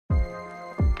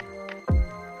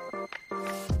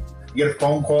you get a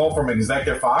phone call from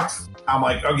Executive Fox. I'm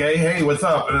like, okay, hey, what's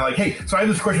up? And they're like, hey, so I have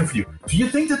this question for you. Do you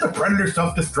think that the Predator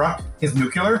self-destruct is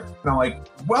nuclear? And I'm like,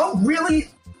 well, really?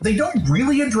 They don't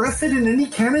really address it in any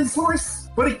canon source,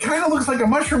 but it kind of looks like a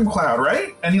mushroom cloud,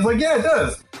 right? And he's like, yeah, it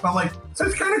does. And I'm like, so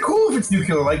it's kind of cool if it's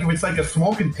nuclear, like if it's like a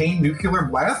small contained nuclear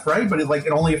blast, right? But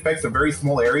it only affects a very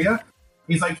small area.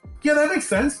 He's like, yeah, that makes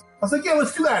sense. I was like, yeah,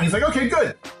 let's do that. And he's like, okay,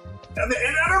 good. And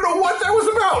I don't know what that was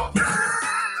about.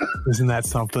 Isn't that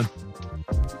something?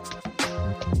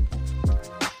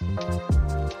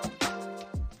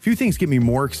 Few things get me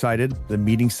more excited than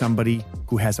meeting somebody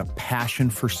who has a passion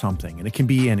for something, and it can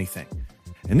be anything.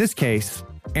 In this case,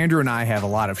 Andrew and I have a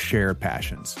lot of shared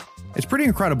passions. It's pretty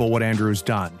incredible what Andrew's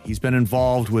done. He's been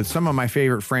involved with some of my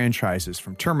favorite franchises,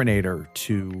 from Terminator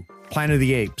to Planet of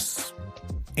the Apes,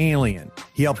 Alien.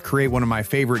 He helped create one of my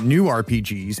favorite new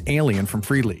RPGs, Alien from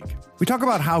Free League. We talk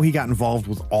about how he got involved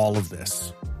with all of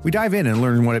this. We dive in and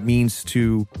learn what it means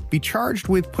to be charged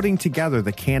with putting together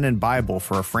the canon Bible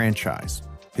for a franchise,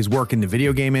 his work in the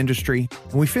video game industry,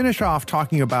 and we finish off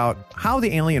talking about how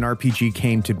the Alien RPG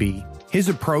came to be, his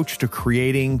approach to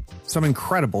creating some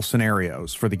incredible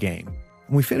scenarios for the game.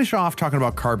 And we finish off talking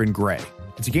about Carbon Gray.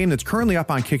 It's a game that's currently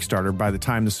up on Kickstarter by the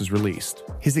time this is released.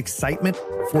 His excitement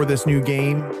for this new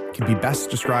game can be best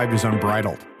described as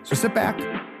unbridled. So sit back,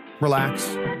 relax,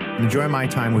 and enjoy my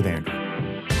time with Andrew.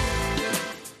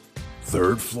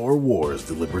 Third Floor Wars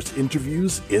delivers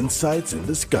interviews, insights, and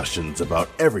discussions about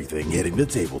everything hitting the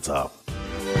tabletop.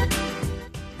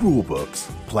 Rulebooks,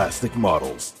 plastic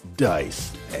models,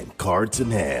 dice, and cards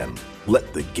in hand.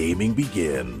 Let the gaming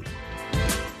begin.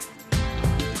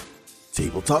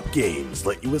 Tabletop games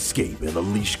let you escape and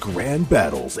unleash grand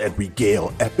battles and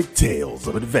regale epic tales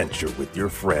of adventure with your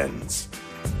friends.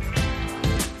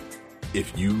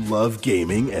 If you love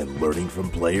gaming and learning from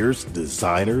players,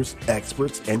 designers,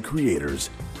 experts, and creators,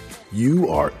 you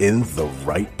are in the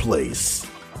right place.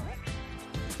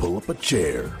 Pull up a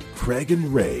chair. Craig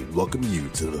and Ray welcome you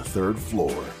to the Third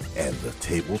Floor and the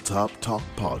Tabletop Talk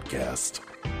Podcast.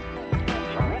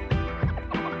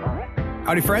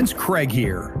 Howdy friends, Craig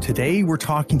here. Today we're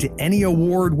talking to Emmy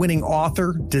Award-winning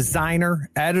author, designer,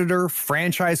 editor,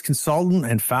 franchise consultant,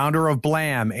 and founder of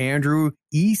Blam, Andrew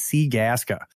E.C.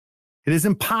 Gaska. It is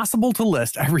impossible to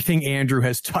list everything Andrew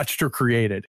has touched or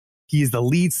created. He is the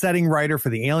lead setting writer for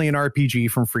the Alien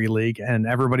RPG from Free League, and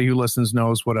everybody who listens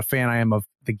knows what a fan I am of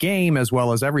the game as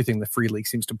well as everything that Free League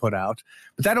seems to put out.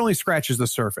 But that only scratches the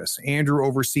surface. Andrew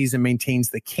oversees and maintains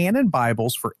the canon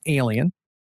Bibles for Alien,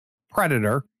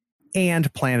 Predator,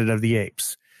 and Planet of the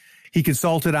Apes. He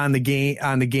consulted on the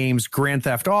games Grand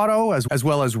Theft Auto as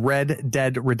well as Red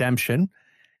Dead Redemption.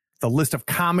 The list of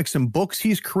comics and books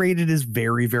he's created is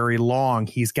very, very long.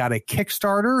 He's got a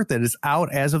Kickstarter that is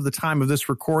out as of the time of this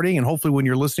recording, and hopefully when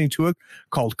you're listening to it,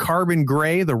 called Carbon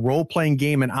Gray, the role-playing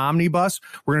game and omnibus.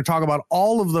 We're going to talk about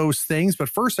all of those things, but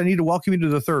first I need to welcome you to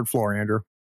the Third Floor, Andrew.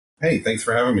 Hey, thanks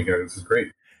for having me here. This is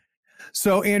great.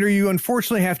 So, Andrew, you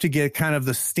unfortunately have to get kind of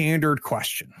the standard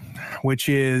question, which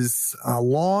is a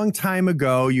long time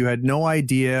ago, you had no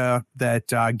idea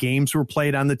that games were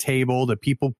played on the table, that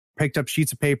people picked up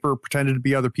sheets of paper, pretended to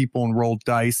be other people, and rolled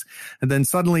dice. And then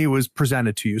suddenly it was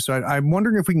presented to you. So I'm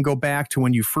wondering if we can go back to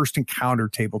when you first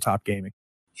encountered tabletop gaming.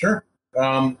 Sure.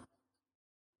 My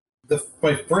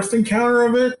first encounter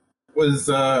of it was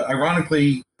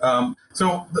ironically, one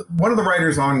of the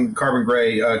writers on Carbon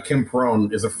Gray, Kim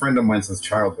Perrone, is a friend of mine since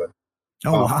childhood.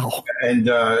 Oh, wow.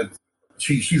 And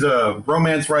she's a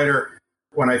romance writer.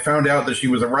 When I found out that she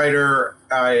was a writer,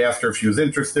 I asked her if she was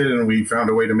interested, and we found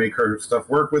a way to make her stuff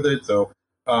work with it. So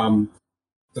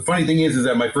the funny thing is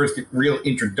that my first real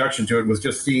introduction to it was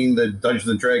just seeing the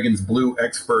Dungeons & Dragons Blue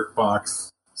Expert box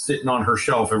sitting on her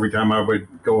shelf every time I would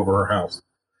go over her house.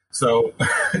 So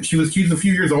she's a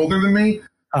few years older than me.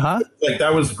 Uh-huh. Like,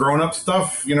 that was grown-up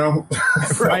stuff, you know?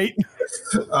 Right.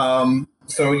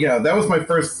 So, yeah, that was my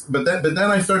first. But then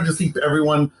I started to see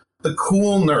everyone, the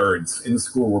cool nerds in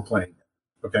school were playing.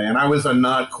 Okay, and I was a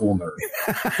not cool nerd.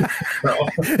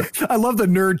 So. I love the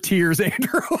nerd tears,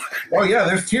 Andrew. Oh yeah,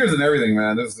 there's tears and everything,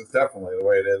 man. This is definitely the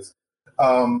way it is.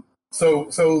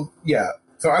 So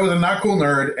I was a not cool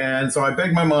nerd, and so I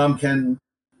begged my mom, can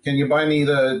you buy me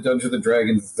the Dungeons and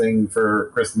Dragons thing for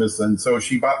Christmas? And so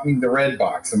she bought me the red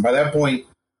box, and by that point,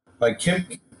 like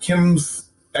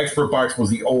Kim's expert box was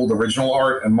the old original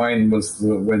art, and mine was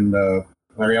when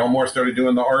Larry Elmore started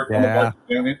doing the art on the box.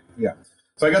 You know what I mean? Yeah.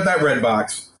 So I got that red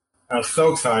box. I was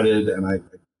so excited, and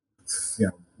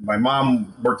my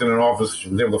mom worked in an office. She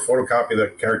was able to photocopy the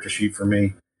character sheet for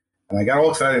me, and I got all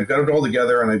excited. Got it all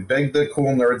together, and I begged the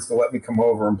cool nerds to let me come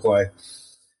over and play.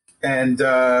 And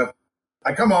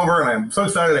I come over and I'm so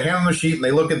excited. I hand them the sheet and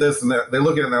they look at this and they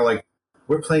look at it and they're like,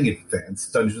 "We're playing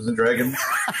Advanced Dungeons and Dragons."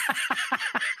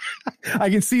 I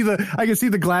can see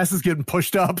the glasses getting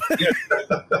pushed up.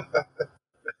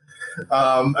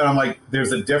 And I'm like,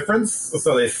 "There's a difference."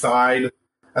 So they sighed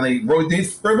and they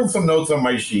scribbled some notes on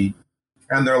my sheet.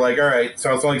 And they're like, "All right." So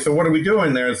I was like, "So what are we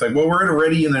doing there?" It's like, "Well, we're at a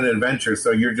Ready in an Adventure,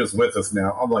 so you're just with us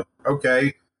now." I'm like,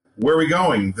 "Okay, where are we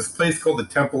going?" This place called the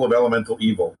Temple of Elemental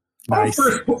Evil. Nice.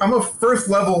 I'm a first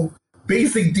level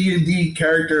basic D&D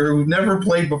character who never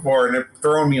played before, and they're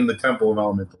throwing me in the Temple of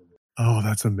Elemental Evil. Oh,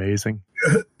 that's amazing.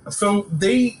 So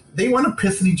they want to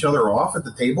piss each other off at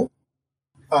the table,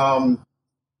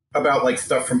 about like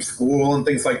stuff from school and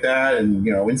things like that, and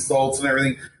insults and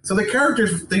everything. So the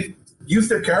characters, they use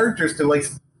their characters to like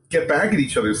get back at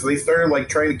each other. So they started like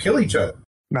trying to kill each other.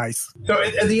 Nice. So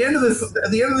at the end of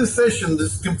this session,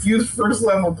 this confused first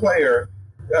level player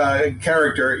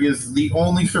character is the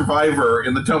only survivor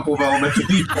in the Temple of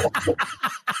Elemental Evil.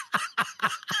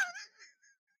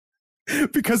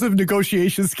 Because of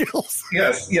negotiation skills.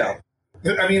 Yes, yeah.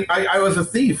 I mean, I was a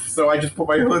thief, so I just put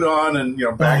my hood on and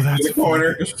back to the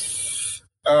corner.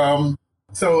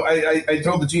 So I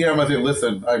told the GM, I said,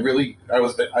 "Listen, I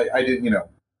didn't,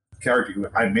 character.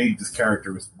 I made this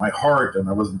character with my heart, and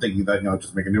I wasn't thinking that,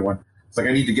 just make a new one. It's like,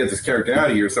 I need to get this character out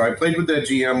of here." So I played with that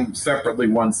GM separately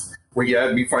once, where he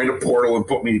had me find a portal and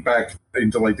put me back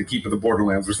into like the Keep of the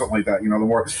Borderlands or something like that.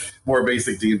 The more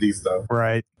basic D&D stuff.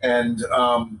 Right. And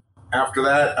after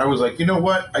that, I was like, you know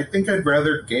what? I think I'd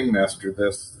rather game master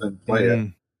this than play it.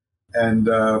 And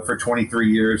for 22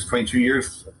 or 23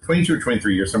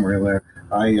 years, somewhere in there,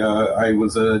 I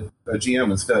was a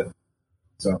GM instead.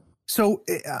 So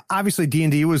obviously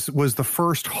D&D was the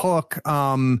first hook.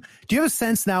 Do you have a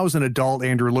sense now as an adult,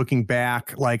 Andrew, looking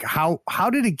back, like how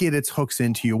did it get its hooks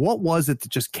into you? What was it that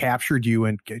just captured you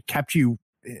and kept you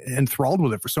enthralled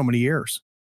with it for so many years?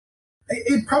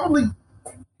 It probably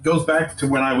goes back to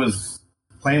when I was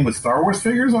playing with Star Wars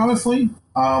figures, honestly,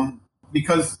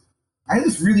 because I had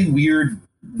this really weird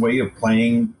way of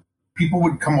playing. People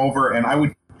would come over and I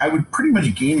would pretty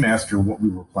much game master what we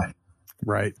were playing.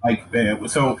 Right. Like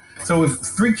so if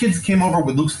 3 kids came over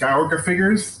with Luke Skywalker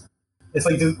figures, it's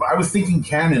like I was thinking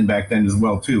canon back then as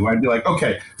well too. I'd be like,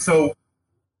 okay, so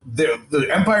the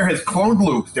Empire has cloned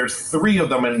Luke. There's 3 of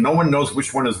them, and no one knows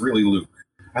which one is really Luke,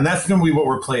 and that's going to be what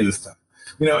we're playing this time.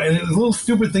 And it was little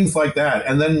stupid things like that.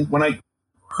 And then when I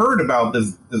heard about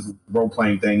this role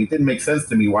playing thing, it didn't make sense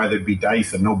to me why there'd be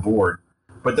dice and no board.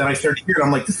 But then I started hearing,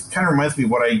 I'm like, this kind of reminds me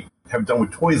of what I have done with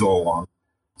toys all along.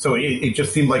 So it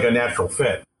just seemed like a natural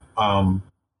fit. And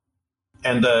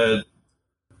the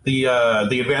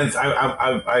events,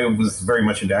 I was very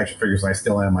much into action figures, and I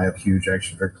still am. I have huge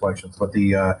action figure collections. But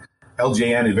the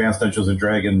LJN Advanced Dungeons and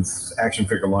Dragons action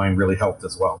figure line really helped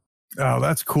as well. Oh,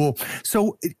 that's cool.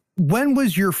 So when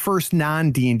was your first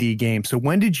non-D&D game? So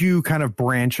when did you kind of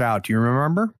branch out? Do you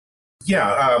remember?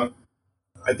 Yeah,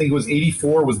 I think it was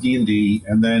 84 was D&D,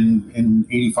 and then in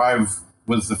 85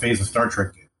 was the phase of Star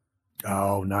Trek game.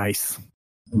 Oh, nice.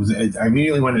 I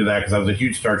immediately went into that because I was a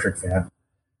huge Star Trek fan.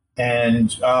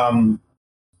 And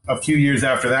a few years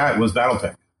after that was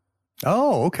BattleTech.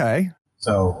 Oh, okay.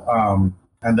 So,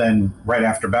 and then right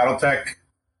after BattleTech,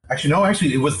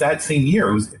 actually, it was that same year.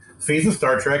 It was phase of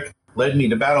Star Trek led me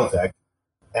to BattleTech.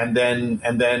 And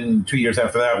then 2 years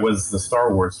after that was the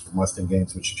Star Wars from West End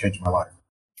Games, which changed my life.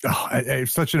 Oh,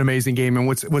 it's such an amazing game. And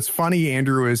what's funny,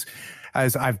 Andrew, is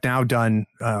as I've now done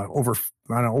over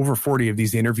 40 of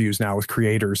these interviews now with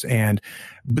creators, and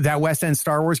that West End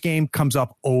Star Wars game comes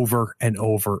up over and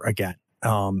over again.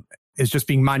 It's just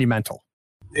being monumental.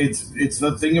 It's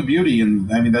the thing of beauty,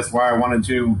 and I mean that's why I wanted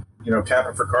to tap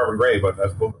it for Carbon Gray, but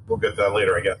we'll get that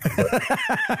later, I guess.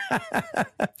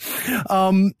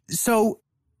 So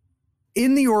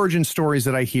in the origin stories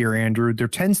that I hear, Andrew, there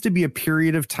tends to be a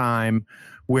period of time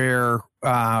where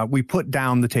we put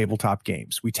down the tabletop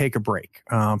games. We take a break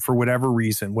for whatever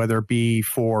reason, whether it be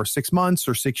for 6 months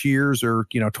or 6 years or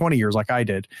 20 years like I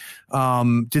did.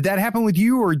 Did that happen with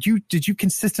you, or did you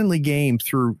consistently game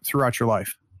throughout your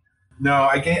life? No,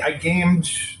 I gamed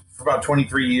for about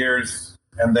 23 years,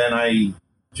 and then I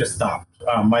just stopped.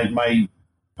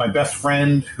 My best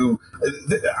friend,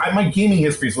 my gaming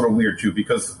history is a little weird too,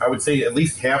 because I would say at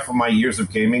least half of my years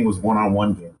of gaming was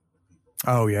one-on-one gaming.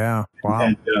 Oh yeah, wow.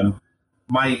 And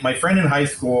my friend in high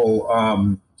school,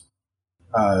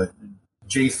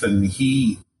 Jason,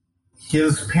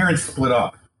 his parents split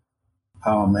up,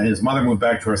 and his mother moved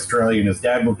back to Australia, and his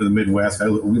dad moved to the Midwest.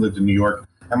 We lived in New York,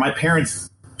 and my parents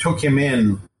took him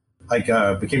in,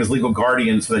 became his legal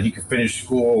guardian so that he could finish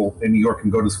school in New York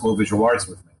and go to School of Visual Arts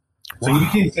with me. So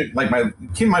he became like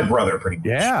my brother pretty much.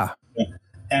 Yeah.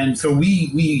 And so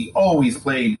we always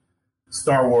played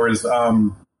Star Wars.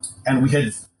 And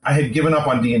I had given up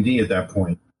on D&D at that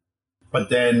point. But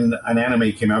then an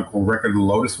anime came out called Record of the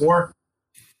Lotus War.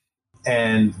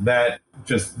 And that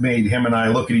just made him and I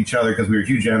look at each other because we were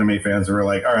huge anime fans. And we were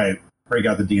like, all right, break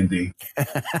out the D&D.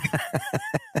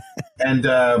 And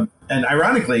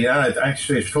ironically, I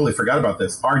totally forgot about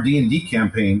this. Our D&D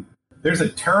campaign, there's a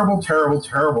terrible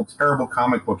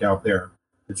comic book out there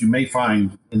that you may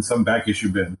find in some back issue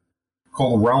bin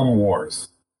called Realm Wars.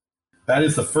 That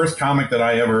is the first comic that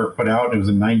I ever put out. It was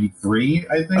in 93,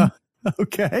 I think.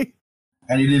 Okay.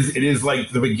 And it is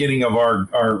like the beginning of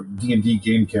our D&D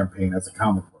game campaign as a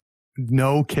comic book.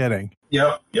 No kidding.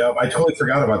 Yep. I totally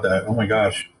forgot about that. Oh my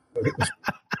gosh.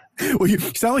 Well, you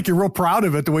sound like you're real proud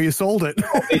of it the way you sold it.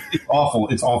 It's awful.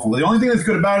 It's awful. The only thing that's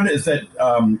good about it is that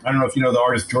I don't know if you know the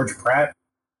artist George Pratt.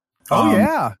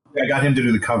 Yeah. I got him to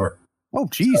do the cover. Oh,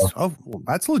 geez. So, well,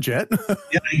 that's legit.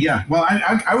 Yeah. Well,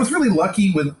 I was really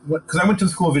lucky because I went to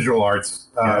the School of Visual Arts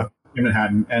in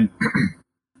Manhattan, and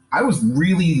I was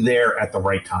really there at the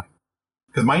right time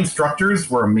because my instructors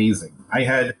were amazing. I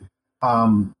had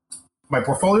my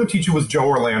portfolio teacher was Joe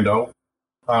Orlando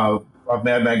of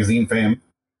Mad Magazine fame,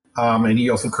 and he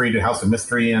also created House of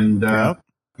Mystery. And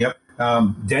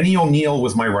Denny O'Neil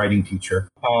was my writing teacher.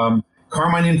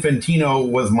 Carmine Infantino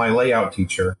was my layout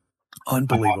teacher.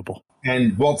 Unbelievable.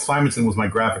 And Walt Simonson was my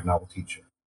graphic novel teacher.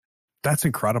 That's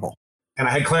incredible. And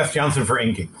I had Class Johnson for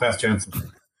inking. Class Johnson.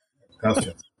 Yeah.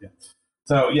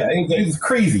 So yeah, it was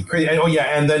crazy. Oh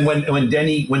yeah, and then when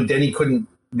Denny couldn't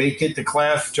make it to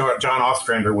class, John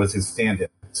Ostrander was his stand-in.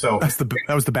 So that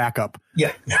was the backup.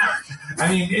 Yeah,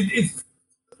 I mean it's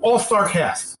all-star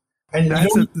cast, and I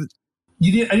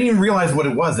didn't even realize what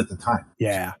it was at the time.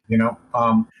 Yeah, you know,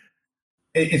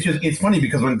 it's funny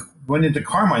because when went into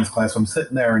Carmine's class, I'm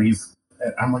sitting there and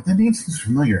I'm like, that name seems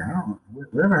familiar. I don't know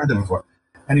where have I heard that before?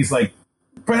 And he's like,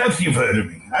 perhaps you've heard of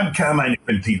me. I'm Carmine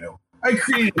Infantino. I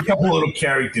created a couple little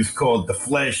characters called The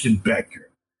Flash and Batgirl.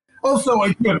 Also,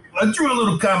 I drew a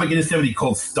little comic in the 70s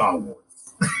called Star Wars.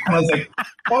 And I was like,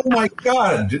 oh my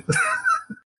God.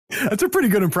 That's a pretty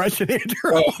good impression,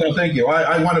 Andrew. Oh, thank you.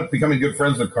 I wound up becoming good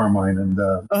friends with Carmine. And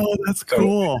that's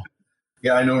cool.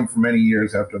 Yeah, I knew him for many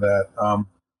years after that.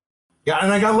 Yeah,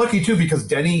 and I got lucky too because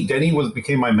Denny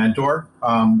became my mentor.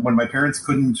 When my parents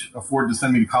couldn't afford to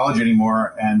send me to college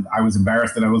anymore, and I was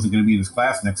embarrassed that I wasn't going to be in his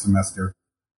class next semester.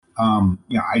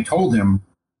 I told him,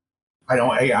 I don't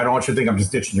want you to think I'm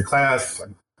just ditching your class.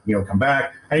 Come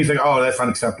back. And he's like, oh, that's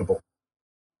unacceptable.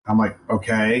 I'm like,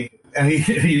 okay. And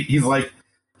he's like,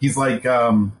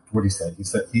 what he said? He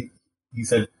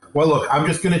said, well, look, I'm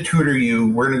just going to tutor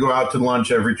you. We're going to go out to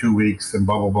lunch every 2 weeks and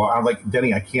blah, blah, blah. I'm like,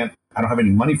 Denny, I don't have any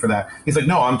money for that. He's like,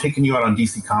 no, I'm taking you out on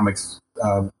DC Comics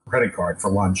credit card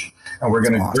for lunch. And we're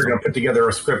going to put together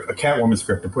a Catwoman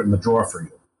script to put in the drawer for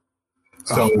you.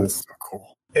 So that's so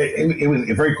cool. It was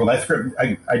very cool. That script,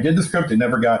 I did the script. It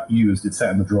never got used. It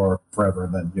sat in the drawer forever.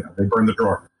 And then, they burned the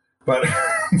drawer. But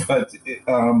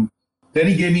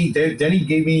Denny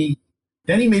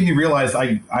made me realize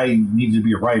I needed to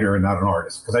be a writer and not an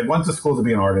artist because I went to school to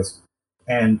be an artist.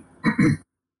 And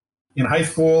in high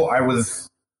school, I was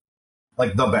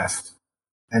like the best.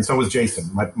 And so was Jason,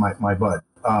 my bud.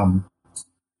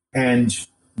 And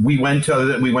we went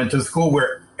to school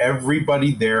where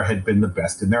everybody there had been the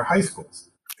best in their high schools.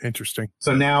 Interesting.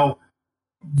 So now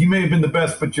you may have been the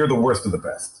best, but you're the worst of the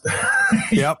best.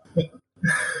 Yep.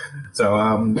 So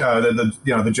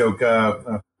the joke.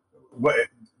 What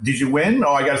did you win?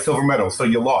 Oh, I got a silver medal. So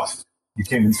you lost. You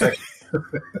came in second.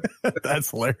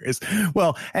 That's hilarious.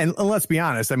 Well, and let's be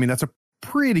honest. I mean, that's a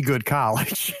pretty good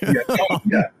college. Yeah.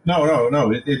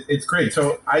 No. It's great.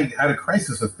 So I had a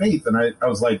crisis of faith, and I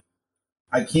was like,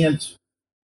 I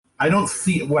don't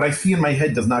see what I see in my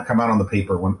head does not come out on the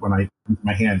paper when I use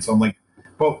my hand. So I'm like,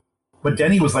 but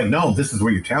Denny was like, no, this is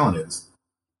where your talent is.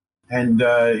 And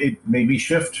it made me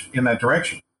shift in that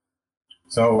direction.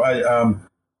 So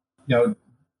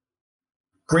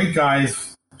great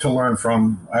guys to learn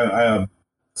from. I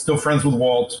still friends with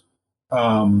Walt.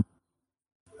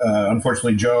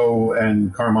 Unfortunately, Joe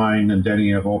and Carmine and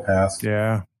Denny have all passed.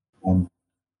 Yeah.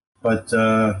 But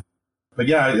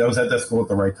yeah, I was at that school at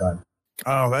the right time.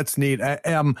 Oh, that's neat.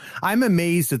 I'm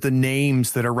amazed at the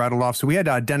names that are rattled off. So we had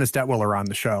Dennis Detwiller on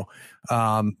the show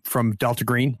from Delta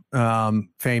Green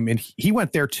fame, and he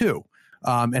went there too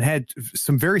and had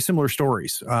some very similar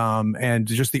stories and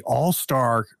just the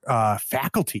all-star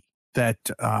faculty that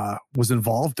was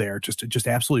involved there just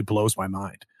absolutely blows my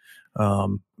mind.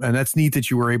 And that's neat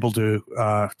that you were able to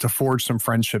forge some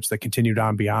friendships that continued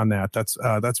on beyond that.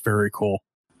 That's very cool.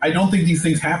 I don't think these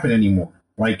things happen anymore.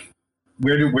 Like,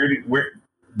 where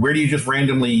do you just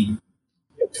randomly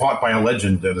get taught by a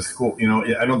legend at a school? You know,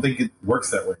 I don't think it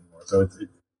works that way anymore. So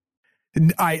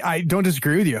I don't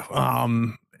disagree with you.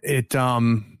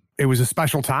 It was a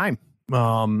special time.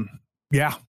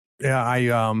 Yeah.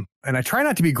 And I try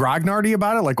not to be grognardy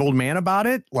about it, like old man about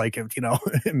it, like, you know,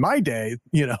 in my day,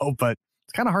 you know, but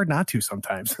it's kind of hard not to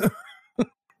sometimes.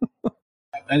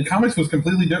 And comics was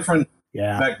completely different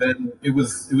back then. It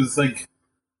was like,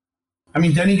 I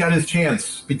mean, Denny got his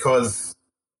chance because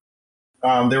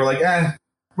they were like,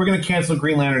 we're going to cancel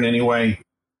Green Lantern anyway.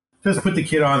 Just put the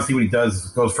kid on, see what he does.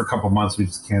 Goes for a couple months, we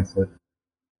just cancel it.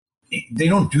 They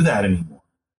don't do that anymore.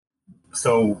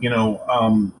 So, you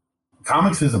know,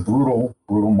 comics is a brutal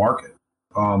market.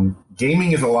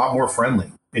 Gaming is a lot more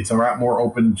friendly. It's a lot more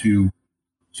open to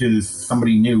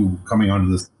somebody new coming onto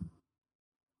this.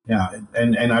 Yeah,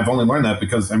 and I've only learned that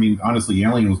because, I mean, honestly,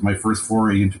 Alien was my first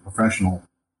foray into professional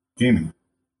gaming.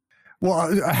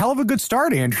 Well, a hell of a good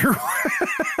start, Andrew.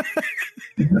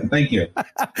 Thank you.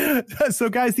 So,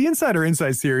 guys, the Insider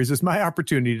Insight series is my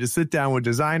opportunity to sit down with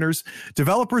designers,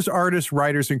 developers, artists,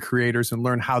 writers, and creators and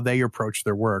learn how they approach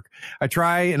their work. I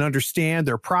try and understand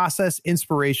their process,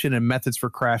 inspiration, and methods for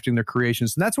crafting their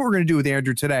creations. And that's what we're going to do with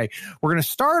Andrew today. We're going to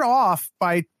start off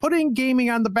by putting gaming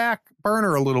on the back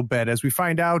burner a little bit as we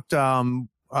find out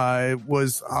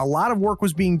was a lot of work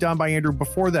was being done by Andrew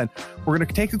before then. We're going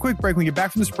to take a quick break. When we get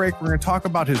back from this break, we're going to talk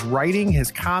about his writing,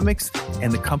 his comics,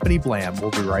 and the company Blam.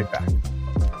 We'll be right back.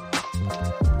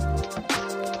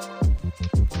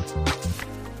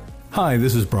 Hi,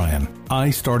 this is Brian.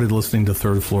 I started listening to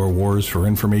Third Floor Wars for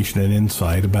information and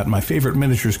insight about my favorite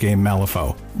miniatures game,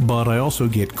 Malifaux. But I also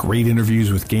get great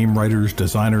interviews with game writers,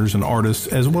 designers, and artists,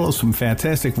 as well as some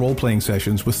fantastic role-playing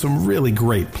sessions with some really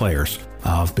great players.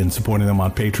 I've been supporting them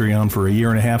on Patreon for 1.5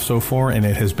 years so far, and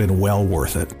it has been well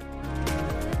worth it.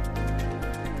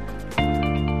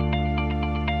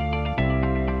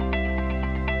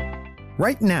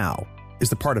 Right now is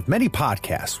the part of many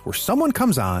podcasts where someone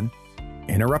comes on,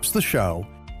 interrupts the show,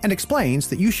 and explains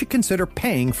that you should consider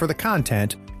paying for the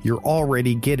content you're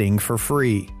already getting for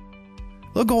free.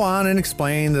 They'll go on and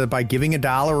explain that by giving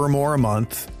 $1 or more a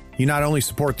month, you not only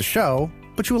support the show,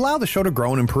 but you allow the show to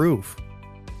grow and improve.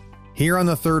 Here on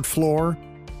the Third Floor,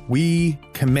 we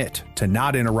commit to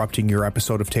not interrupting your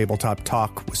episode of Tabletop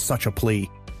Talk with such a plea.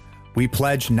 We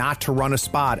pledge not to run a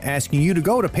spot asking you to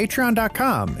go to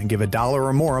patreon.com and give $1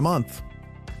 or more a month.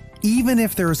 Even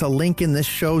if there's a link in this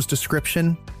show's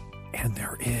description, and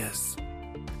there is,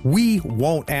 we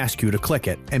won't ask you to click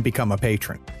it and become a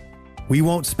patron. We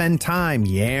won't spend time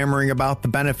yammering about the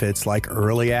benefits like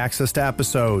early access to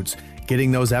episodes,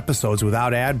 getting those episodes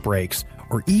without ad breaks,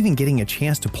 or even getting a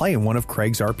chance to play in one of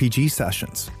Craig's RPG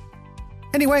sessions.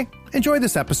 Anyway, enjoy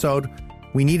this episode.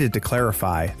 We needed to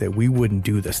clarify that we wouldn't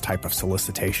do this type of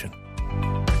solicitation.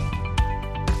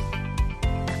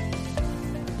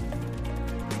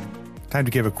 Time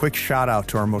to give a quick shout out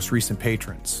to our most recent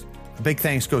patrons. A big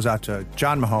thanks goes out to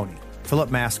John Mahoney, Philip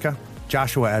Maska,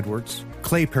 Joshua Edwards,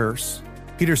 Clay Pierce,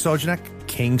 Peter Sojnik,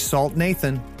 King Salt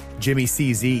Nathan, Jimmy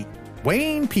CZ,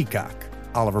 Wayne Peacock,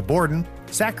 Oliver Borden,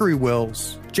 Zachary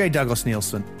Wills, J. Douglas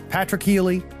Nielsen, Patrick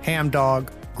Healy, Ham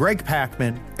Dog, Greg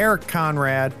Packman, Eric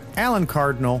Conrad, Alan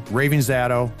Cardinal, Raven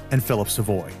Zato, and Philip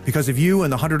Savoy. Because of you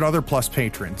and the 100 other plus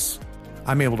patrons,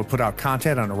 I'm able to put out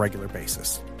content on a regular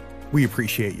basis. We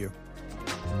appreciate you.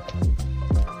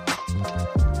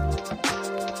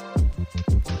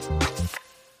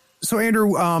 So,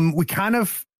 Andrew, we kind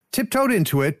of tiptoed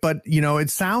into it, but, you know, it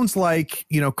sounds like,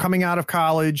 you know, coming out of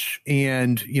college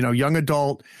and, you know, young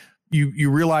adult, you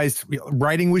realized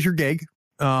writing was your gig.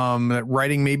 That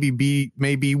writing maybe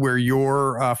be where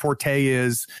your forte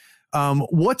is.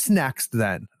 What's next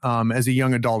then, as a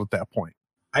young adult at that point?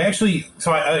 I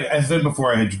said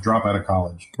before, I had to drop out of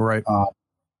college. Right.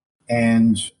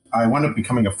 And I wound up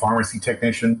becoming a pharmacy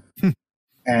technician.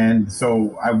 And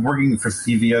so I'm working for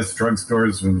CVS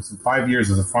drugstores for 5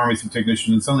 years as a pharmacy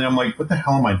technician. And suddenly I'm like, what the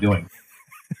hell am I doing?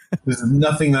 There's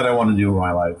nothing that I want to do in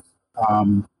my life.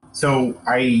 So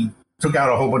I took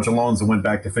out a whole bunch of loans and went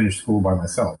back to finish school by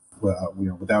myself,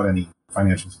 without any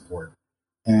financial support.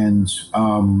 And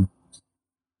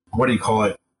what do you call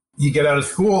it? You get out of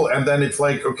school and then it's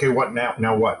like, okay, what now?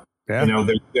 Now what? Yeah. You know,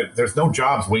 there's no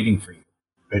jobs waiting for you.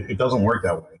 It doesn't work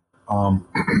that way.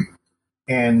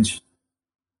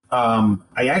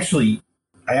 I actually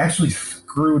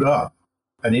screwed up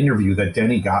an interview that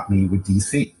Denny got me with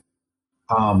DC.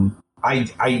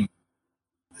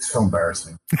 It's so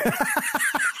embarrassing.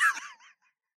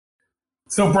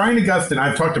 So Brian Augustyn,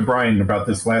 I've talked to Brian about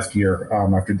this last year.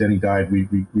 After Denny died, we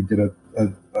did a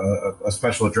a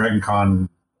special at Dragon Con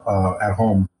at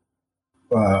home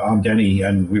on Denny,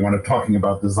 and we wound up talking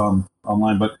about this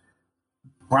online. But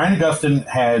Brian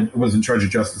Augustyn was in charge of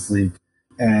Justice League,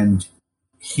 and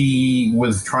he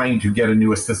was trying to get a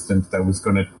new assistant that was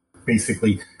going to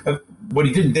basically what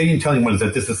they didn't tell him was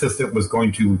that this assistant was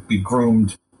going to be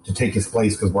groomed to take his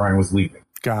place because Brian was leaving.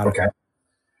 Got it. Okay.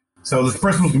 So this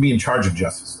person was going to be in charge of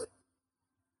Justice League.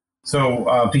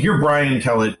 So to hear Brian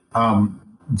tell it,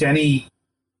 Denny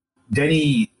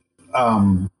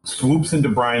swoops into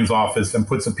Brian's office and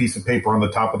puts a piece of paper on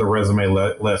the top of the resume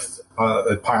list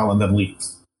pile and then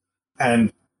leaves.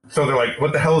 And so they're like,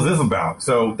 what the hell is this about?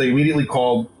 So they immediately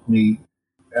called me.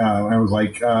 I was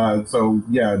like, so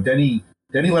yeah, Denny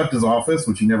left his office,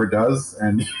 which he never does,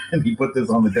 and he put this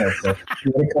on the desk. So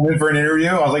you want to come in for an interview?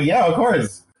 I was like, yeah, of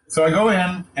course. So I go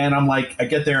in, and I'm like, I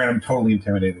get there, and I'm totally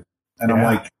intimidated. And I'm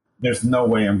like, there's no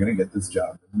way I'm going to get this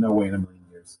job. There's no way in a million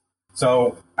years.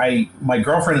 So my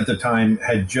girlfriend at the time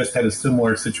had just had a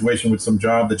similar situation with some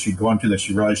job that she'd gone to that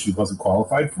she realized she wasn't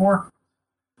qualified for.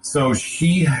 So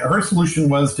her solution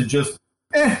was to just,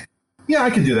 yeah, I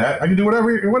can do that. I can do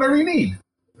whatever you need.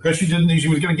 Because she didn't, she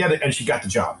was going to get it, and she got the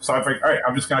job. So I was like, all right,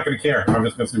 I'm just not going to care. I'm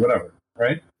just going to do whatever,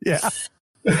 right? Yeah.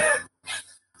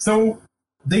 So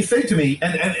they say to me,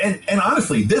 and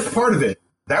honestly, this part of it,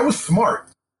 that was smart.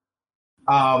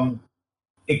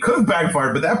 It could have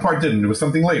backfired, but that part didn't. It was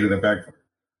something later that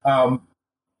backfired.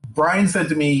 Brian said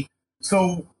to me,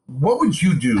 so what would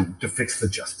you do to fix the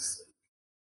Justice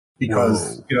League?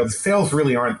 Because, the sales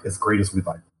really aren't as great as we'd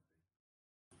like.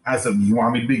 You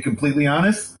want me to be completely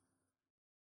honest?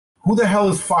 Who the hell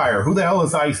is Fire? Who the hell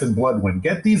is Ice and Bloodwind?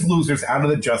 Get these losers out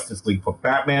of the Justice League. Put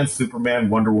Batman,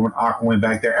 Superman, Wonder Woman, Aquaman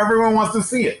back there. Everyone wants to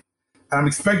see it. And I'm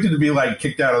expected to be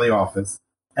kicked out of the office.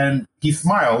 And he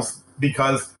smiles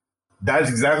because that is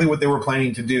exactly what they were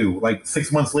planning to do.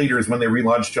 6 months later is when they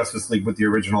relaunched Justice League with the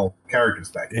original characters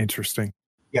back. Interesting.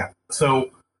 Yeah. So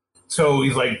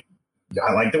he's like,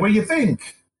 I like the way you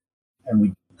think. And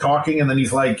we talking, and then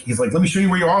he's like, let me show you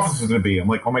where your office is going to be. I'm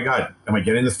like, oh my God, am I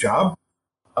getting this job?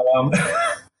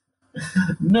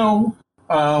 No.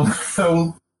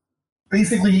 So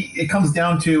basically it comes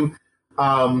down to,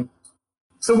 so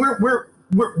we're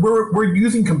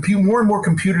using more and more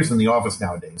computers in the office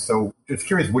nowadays. So just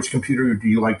curious, which computer do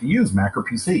you like to use, Mac or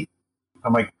PC?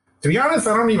 I'm like, to be honest,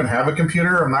 I don't even have a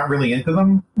computer. I'm not really into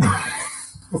them.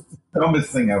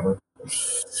 Dumbest thing ever.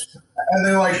 And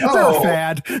they're like, oh, they're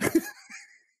bad.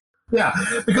 Yeah,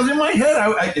 because in my head,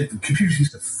 the computers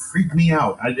used to freak me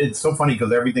out. It's so funny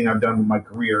because everything I've done with my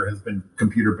career has been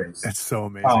computer-based. That's so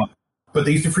amazing. But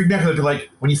they used to freak me out because they'd be like,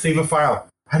 when you save a file,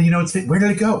 how do you know where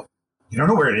did it go? You don't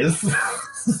know where it is.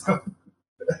 So,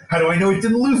 how do I know it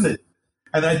didn't lose it?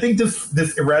 And I think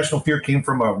this irrational fear came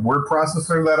from a word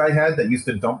processor that I had that used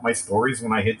to dump my stories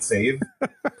when I hit save.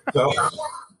 So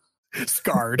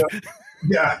scarred.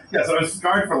 Yeah, so I was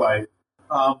scarred for life.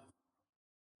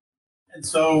 And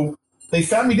so they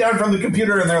sat me down from the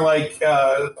computer and they're like,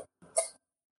 do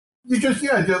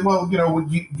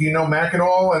you know Mac at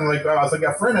all? And I was like,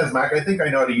 a friend has Mac. I think I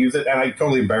know how to use it. And I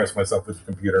totally embarrassed myself with the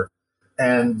computer.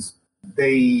 And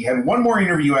they had one more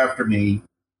interview after me.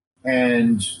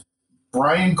 And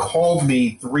Brian called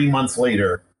me 3 months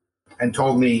later and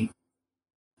told me,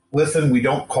 listen, we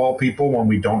don't call people when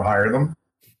we don't hire them.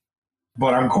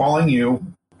 But I'm calling you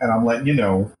and I'm letting you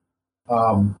know.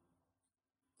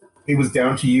 It was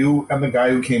down to you and the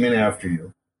guy who came in after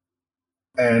you.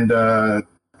 And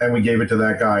we gave it to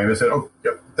that guy. And I said, oh,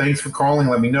 thanks for calling.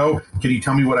 Let me know. Can you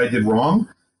tell me what I did wrong?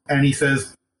 And he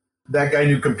says, that guy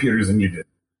knew computers and you did.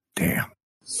 Damn.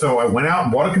 So I went out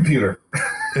and bought a computer.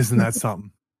 Isn't that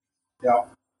something? Yeah.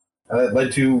 And it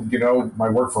led to, my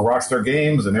work for Rockstar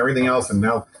Games and everything else. And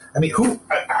now, I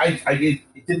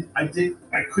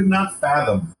could not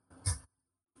fathom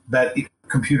that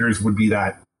computers would be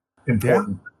that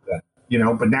important.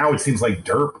 Yeah. But now it seems like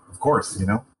derp, of course,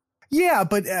 Yeah,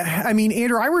 but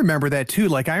Andrew, I remember that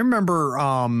too. I remember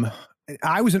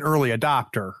I was an early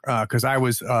adopter because I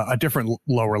was a different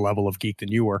lower level of geek than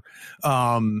you were.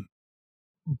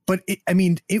 But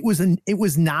it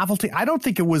was novelty. I don't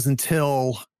think it was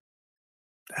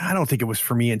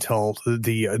for me until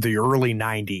the early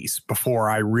 90s before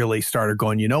I really started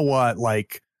going, you know what,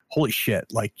 holy shit,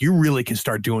 you really can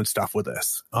start doing stuff with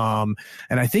this. And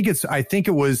I think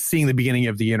it was seeing the beginning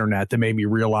of the internet that made me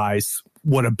realize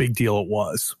what a big deal it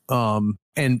was. And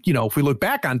if we look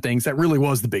back on things, that really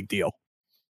was the big deal.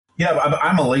 Yeah,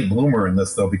 I'm a late bloomer in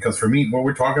this though, because for me, what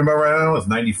we're talking about right now is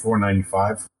 94,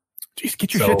 95. Jeez,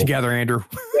 get your shit together, Andrew.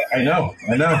 Yeah, I know.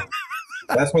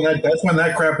 That's when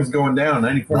that crap was going down,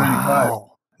 94, 95.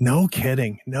 No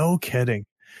kidding.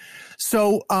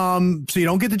 So you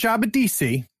don't get the job at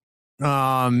DC.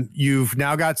 You've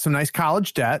now got some nice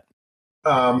college debt.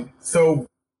 So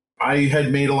I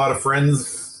had made a lot of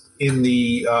friends in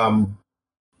the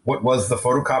what was the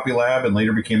photocopy lab and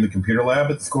later became the computer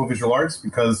lab at the School of Visual Arts,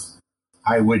 because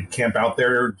I would camp out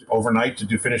there overnight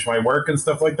to finish my work and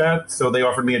stuff like that. So they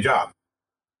offered me a job.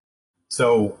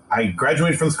 So I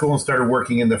graduated from school and started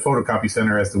working in the photocopy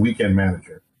center as the weekend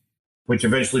manager, which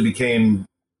eventually became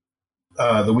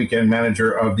the weekend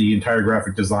manager of the entire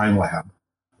graphic design lab,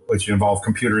 which involved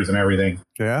computers and everything.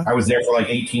 Yeah. I was there for like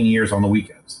 18 years on the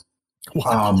weekends.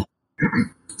 Wow.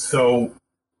 So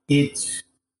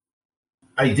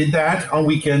I did that on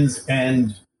weekends,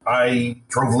 and I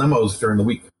drove limos during the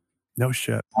week. No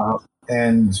shit.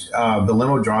 And the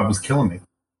limo job was killing me.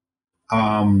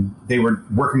 They were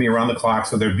working me around the clock,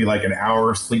 so there'd be like an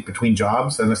hour sleep between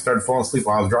jobs, and I started falling asleep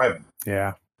while I was driving.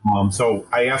 Yeah. So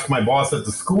I asked my boss at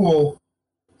the school,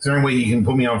 is there any way he can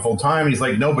put me on full time? He's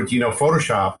like, no, but do you know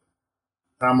Photoshop?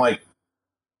 And I'm like,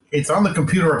 it's on the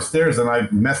computer upstairs, and I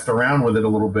messed around with it a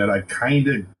little bit. I kind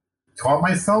of taught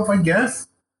myself, I guess.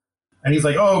 And he's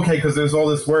like, oh, okay, because there's all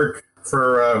this work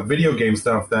for video game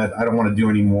stuff that I don't want to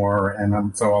do anymore.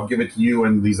 And so I'll give it to you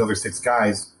and these other 6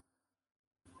 guys.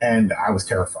 And I was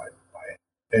terrified by it.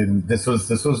 And this was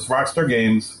Rockstar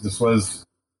Games. This was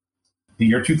the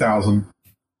year 2000.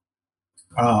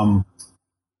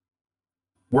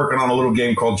 Working on a little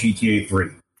game called GTA 3.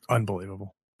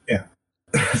 Unbelievable. Yeah.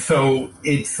 So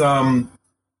it's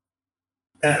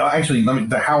actually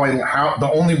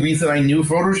the only reason I knew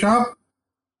Photoshop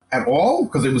at all,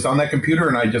 because it was on that computer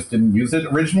and I just didn't use it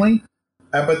originally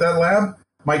up at that lab.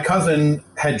 My cousin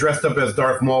had dressed up as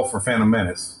Darth Maul for Phantom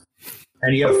Menace,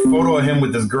 and he had a photo of him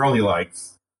with this girl he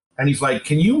likes, and he's like,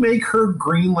 "Can you make her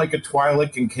green like a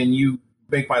Twi'lek, and can you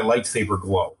make my lightsaber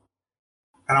glow?"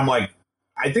 And I'm like,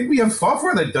 "I think we have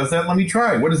software that does that. Let me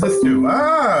try. What does this do?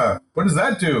 What does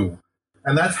that do?"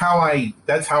 And that's how I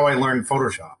learned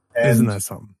Photoshop. And isn't that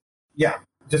something? Yeah,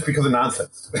 just because of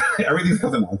nonsense. Everything's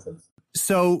because of nonsense.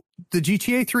 So the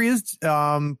GTA 3 is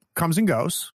comes and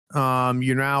goes.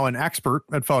 You're now an expert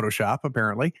at Photoshop,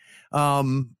 apparently.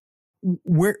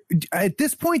 Where at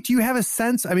this point, do you have a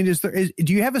sense? I mean,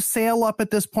 do you have a sail up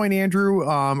at this point, Andrew?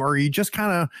 Or are you just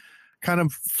kind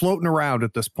of floating around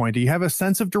at this point? Do you have a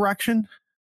sense of direction?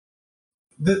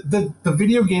 The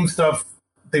video game stuff,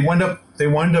 they wind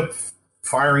up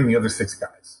firing the other 6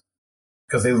 guys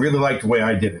because they really liked the way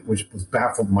I did it, which was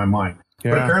baffled my mind.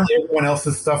 Yeah. But apparently everyone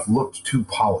else's stuff looked too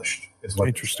polished. Is what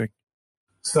interesting.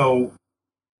 So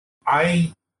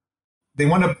they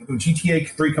wind up, GTA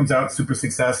 3 comes out, super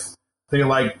success. They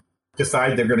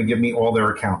decide they're going to give me all their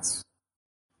accounts.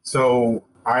 So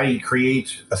I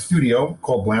create a studio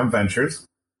called Blam Ventures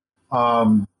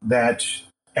and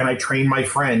I train my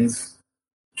friends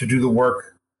to do the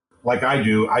work like I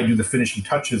do. I do the finishing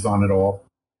touches on it all.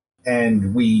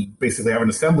 And we basically have an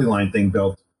assembly line thing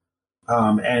built.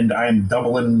 And I'm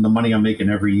doubling the money I'm making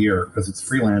every year because it's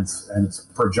freelance and it's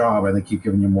per job, and they keep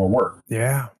giving you more work.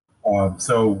 Yeah.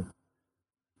 So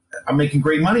I'm making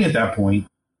great money at that point.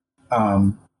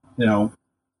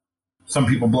 Some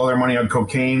people blow their money on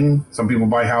cocaine. Some people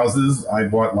buy houses. I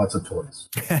bought lots of toys.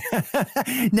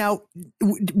 Now,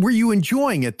 were you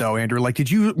enjoying it though, Andrew? Like,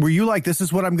 were you like, this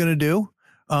is what I'm going to do?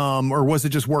 Or was it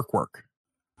just work?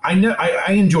 I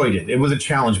enjoyed it. It was a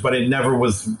challenge, but it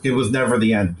was never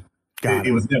the end.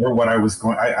 It was never what I was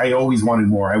going. I always wanted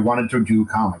more. I wanted to do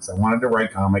comics. I wanted to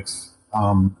write comics.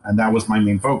 And that was my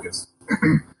main focus.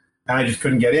 And I just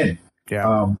couldn't get in.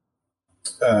 Yeah.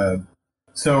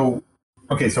 So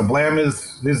Blam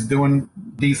is doing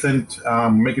decent,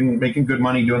 making good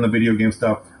money doing the video game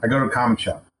stuff. I go to a comic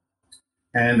shop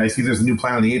and I see there's a new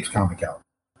Planet of the Apes comic out.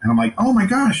 And I'm like, oh my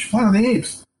gosh, Planet of the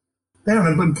Apes. They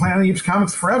haven't been Planet of the Apes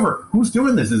comics forever. Who's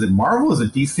doing this? Is it Marvel? Is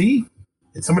it DC?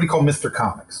 It's somebody called Mr.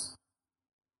 Comics.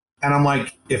 And I'm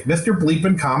like, if Mr.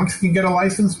 Bleepin Comics can get a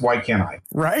license, why can't I?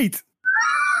 Right.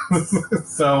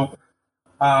 So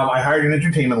I hired an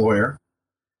entertainment lawyer,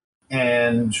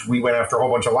 and we went after a whole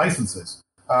bunch of licenses.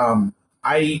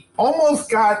 I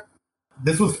almost got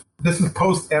this was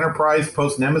post Enterprise,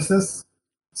 post Nemesis,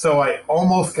 so I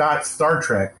almost got Star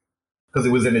Trek because it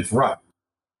was in its rut.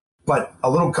 But a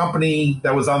little company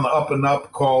that was on the up and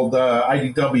up called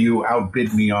IDW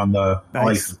outbid me on the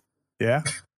license. Yeah.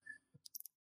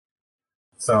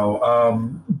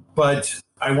 So, but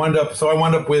I wound up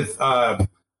with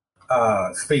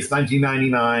Space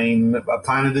 1999,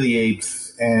 Planet of the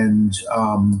Apes, and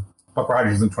Buck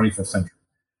Rogers in the 25th Century.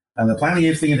 And the Planet of the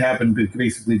Apes thing had happened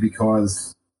basically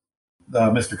because the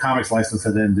Mr. Comics license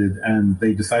had ended, and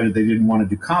they decided they didn't want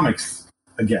to do comics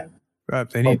again.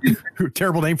 They need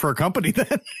terrible name for a company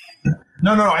then.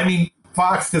 No. I mean,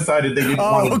 Fox decided they didn't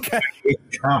want to do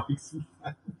comics.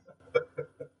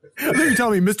 You're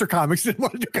telling me Mr. Comics didn't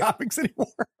want to do comics anymore.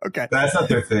 Okay. That's not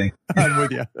their thing. I'm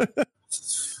with you.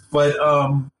 But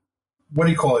what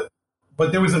do you call it?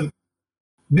 But there was a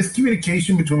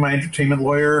miscommunication between my entertainment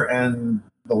lawyer and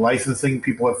the licensing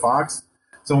people at Fox.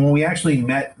 So when we actually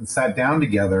met and sat down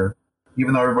together,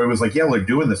 even though everybody was like, yeah, we're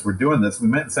doing this, we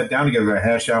met and sat down together to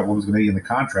hash out what was going to be in the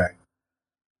contract.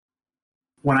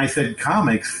 When I said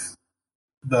comics,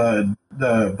 the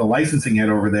licensing head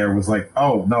over there was like,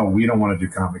 oh, no, we don't want to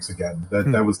do comics again.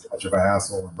 That was too much of a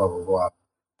hassle and blah, blah, blah.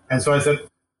 And so I said,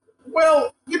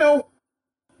 well,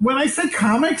 when I say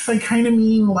comics, I kind of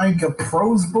mean like a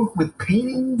prose book with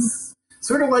paintings.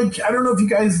 Sort of like, I don't know if you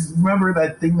guys remember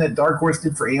that thing that Dark Horse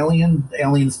did for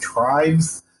Aliens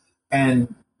Tribes.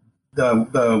 And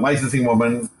the licensing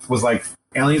woman was like,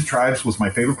 Aliens Tribes was my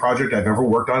favorite project I've ever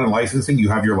worked on in licensing. You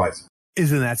have your license.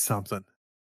 Isn't that something?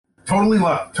 Totally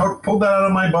luck. Pulled that out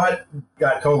of my butt.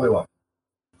 Got totally luck.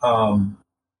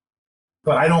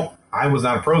 But I was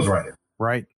not a prose writer.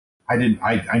 Right.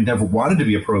 I never wanted to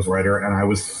be a prose writer, and I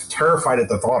was terrified at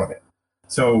the thought of it.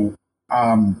 So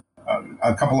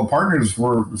a couple of partners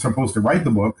were supposed to write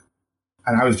the book,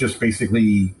 and I was just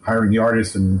basically hiring the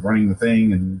artist and running the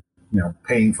thing and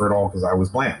paying for it all because I was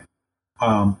bland.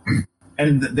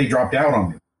 And they dropped out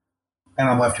on me, and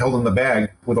I'm left held in the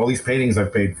bag with all these paintings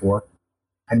I've paid for,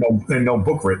 and no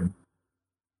book written.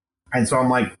 And so I'm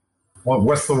like, well,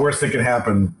 what's the worst that can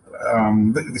happen?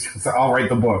 I'll write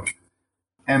the book.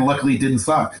 And luckily, it didn't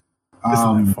suck.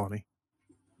 Isn't that funny?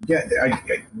 Yeah,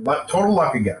 total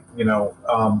luck again.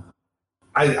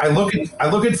 I look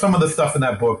at some of the stuff in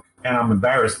that book, and I'm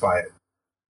embarrassed by it.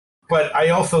 But I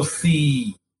also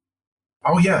see,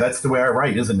 oh yeah, that's the way I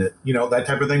write, isn't it? That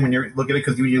type of thing. When you look at it,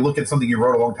 because you look at something you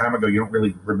wrote a long time ago, you don't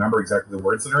really remember exactly the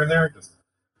words that are in there.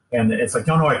 And it's like,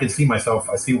 no, I can see myself.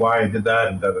 I see why I did that,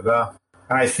 and da da da.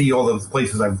 And I see all those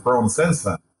places I've grown since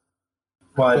then.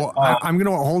 But I'm going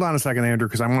to hold on a second, Andrew,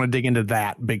 because I want to dig into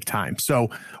that big time. So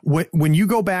when you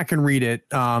go back and read it,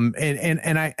 and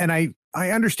I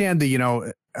understand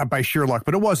the by sheer luck,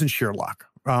 but it wasn't sheer luck.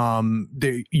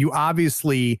 You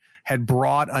obviously had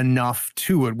brought enough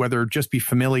to it, whether it just be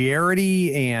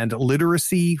familiarity and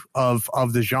literacy of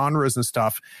the genres and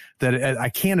stuff, that I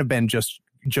can't have been just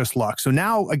luck. So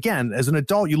now, again, as an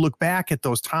adult, you look back at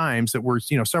those times that were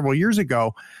several years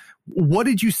ago. What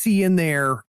did you see in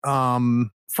there?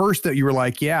 First that you were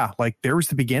like, yeah, like there was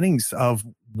the beginnings of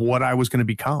what I was going to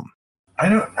become. I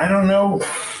don't know.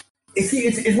 It's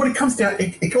what it comes down.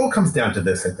 It all comes down to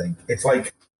this. I think it's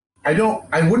like, I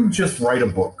wouldn't just write a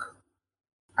book.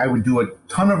 I would do a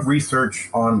ton of research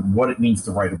on what it means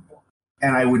to write a book.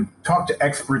 And I would talk to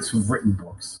experts who've written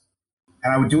books.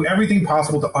 And I would do everything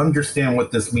possible to understand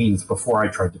what this means before I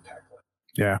tried to tackle it.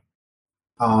 Yeah.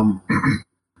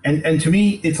 And to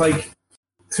me, it's like,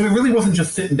 so it really wasn't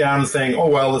just sitting down and saying, oh,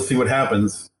 well, let's see what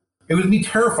happens. It was me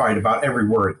terrified about every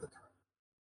word at the time.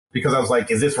 Because I was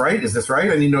like, is this right? Is this right?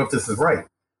 I need to know if this is right.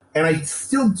 And I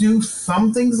still do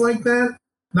some things like that.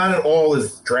 Not at all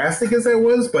as drastic as I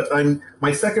was, but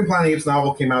my second Planet of the Apes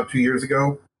novel came out 2 years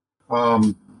ago,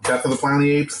 Death of the Planet of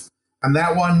the Apes. And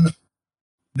that one,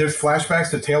 there's flashbacks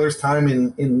to Taylor's time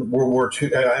in World War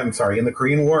II. In the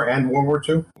Korean War and World War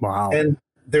II. Wow. And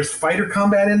there's fighter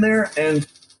combat in there, and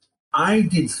I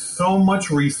did so much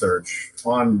research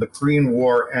on the Korean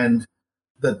War and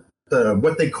the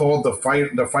what they called the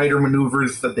fighter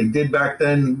maneuvers that they did back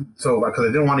then. So because I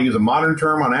didn't want to use a modern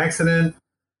term on accident,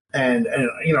 and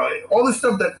all this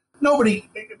stuff that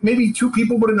maybe two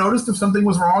people would have noticed if something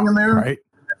was wrong in there. Right.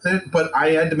 That's it. But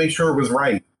I had to make sure it was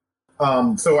right.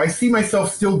 So I see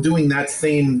myself still doing that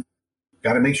same,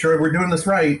 got to make sure we're doing this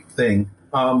right thing.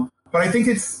 But I think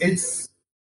it's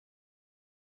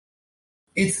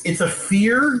a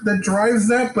fear that drives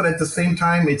that, but at the same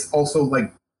time, it's also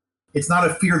like, it's not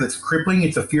a fear that's crippling.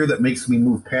 It's a fear that makes me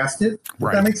move past it.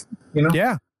 Right. That makes,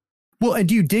 Yeah. Well, and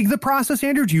do you dig the process,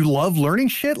 Andrew? Do you love learning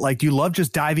shit? Like, do you love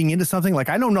just diving into something? Like,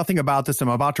 I know nothing about this. I'm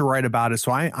about to write about it.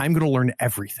 So I'm going to learn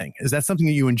everything. Is that something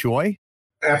that you enjoy?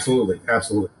 Absolutely.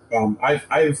 Absolutely. I've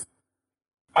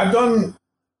done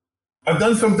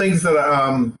some things that,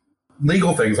 all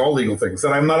legal things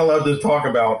that I'm not allowed to talk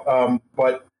about.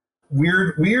 But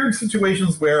weird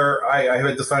situations where I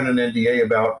had to sign an NDA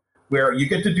about, where you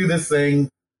get to do this thing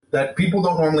that people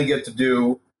don't normally get to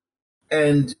do.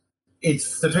 And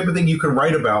it's the type of thing you can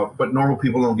write about, but normal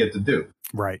people don't get to do.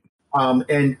 Right.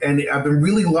 And I've been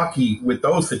really lucky with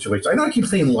those situations. I know I keep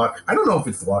saying luck. I don't know if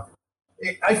it's luck.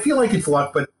 I feel like it's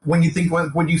luck, but when you think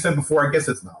what you said before, I guess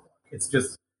it's not luck. It's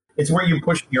just, it's where you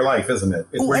push your life, isn't it?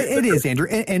 Well, it is, Andrew.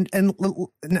 And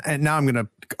now I'm going to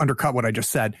undercut what I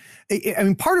just said. I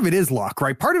mean, part of it is luck,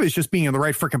 right? Part of it is just being in the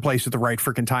right freaking place at the right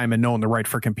freaking time and knowing the right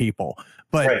freaking people.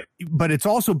 But it's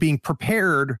also being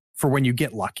prepared for when you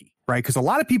get lucky, right? Because a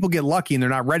lot of people get lucky and they're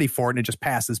not ready for it and it just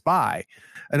passes by.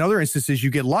 In other instances,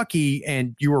 you get lucky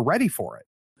and you were ready for it.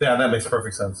 Yeah, that makes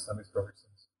perfect sense.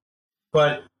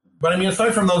 But I mean,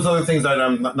 aside from those other things that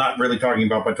I'm not really talking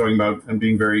about, but talking about and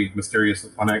being very mysterious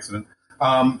on accident,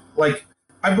 like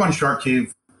I've gone shark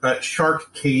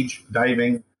cage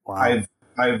diving. Wow.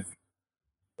 I've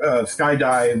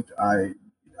skydived.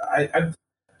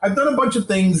 I've done a bunch of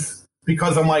things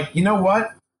because I'm like, you know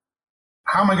what?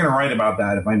 How am I going to write about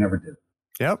that if I never did it?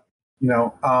 Yep. You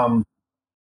know,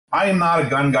 I am not a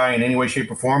gun guy in any way, shape,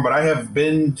 or form, but I have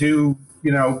been to,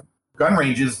 gun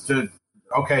ranges to.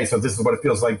 Okay, so this is what it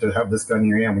feels like to have this gun in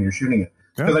your hand when you're shooting it.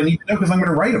 Because I need to know, because I'm going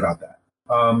to write about that.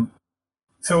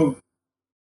 So,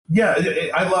 yeah,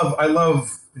 I love,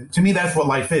 to me, that's what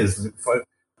life is.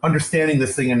 Understanding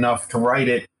this thing enough to write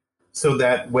it so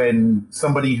that when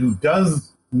somebody who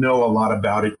does know a lot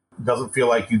about it doesn't feel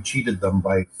like you cheated them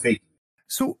by faking.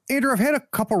 So, Andrew, I've had a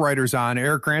couple writers on.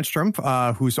 Eric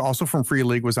Grandstrom, who's also from Free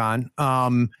League, was on.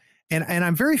 And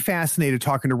I'm very fascinated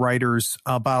talking to writers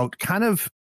about kind of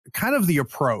the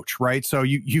approach, right? So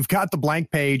you've got the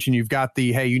blank page and you've got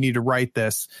the, hey, you need to write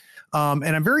this. And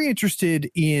I'm very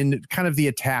interested in kind of the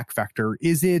attack vector.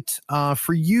 Is it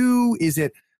for you? Is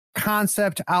it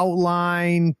concept,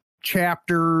 outline,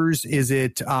 chapters? Is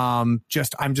it I'm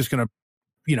just going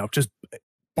to, just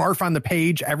barf on the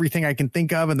page, everything I can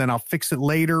think of, and then I'll fix it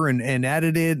later and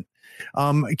edit it.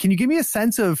 Can you give me a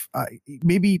sense of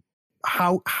maybe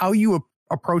how you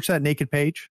approach that naked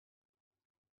page?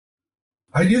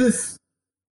 I do this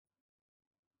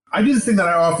thing that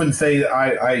I often say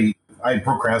I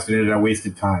procrastinated, I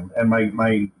wasted time. And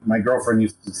my girlfriend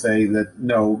used to say that,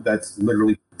 no, that's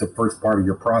literally the first part of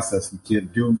your process.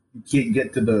 You can't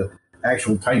get to the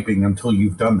actual typing until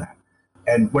you've done that.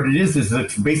 And what it is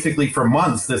that basically for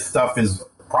months, this stuff is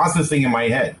processing in my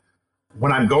head.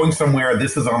 When I'm going somewhere,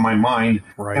 this is on my mind.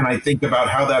 Right. And I think about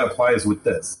how that applies with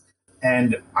this.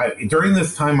 And during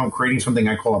this time, I'm creating something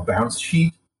I call a bounce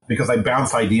sheet, because I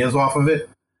bounce ideas off of it.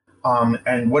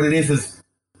 And what it is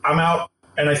I'm out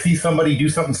and I see somebody do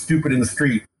something stupid in the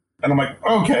street. And I'm like,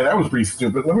 okay, that was pretty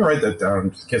stupid. Let me write that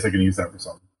down just in case I can use that for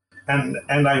something.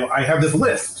 And I have this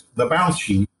list, the bounce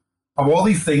sheet, of all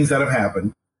these things that have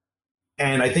happened.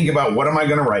 And I think about, what am I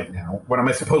going to write now? What am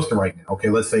I supposed to write now? Okay,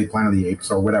 let's say Planet of the Apes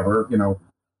or whatever,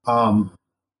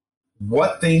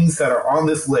 what things that are on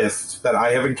this list that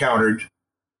I have encountered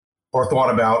or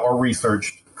thought about or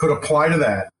researched could apply to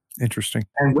that. Interesting.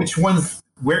 And which ones,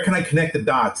 where can I connect the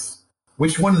dots?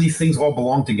 Which one of these things all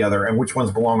belong together and which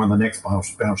ones belong on the next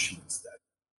bounce sheet instead?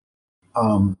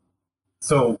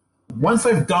 So once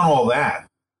I've done all that,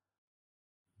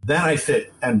 then I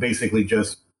sit and basically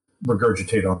just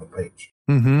regurgitate on the page.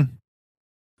 Mm-hmm.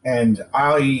 And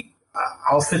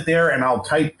I'll sit there and I'll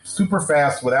type super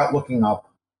fast without looking up.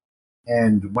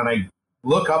 And when I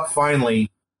look up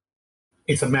finally,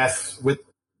 it's a mess with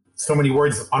so many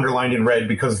words underlined in red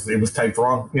because it was typed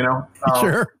wrong,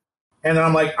 Sure. And then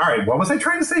I'm like, all right, what was I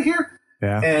trying to say here?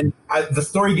 Yeah. And the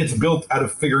story gets built out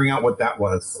of figuring out what that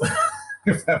was.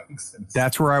 If that makes sense.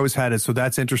 That's where I was headed. So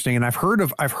that's interesting. And I've heard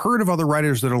of other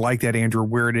writers that are like that, Andrew,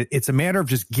 where it's a matter of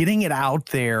just getting it out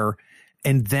there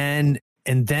and then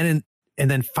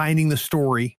finding the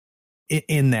story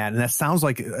in that. And that sounds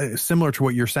like similar to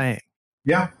what you're saying.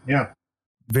 Yeah. Yeah.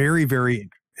 Very,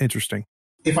 very interesting.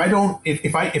 If I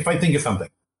think of something,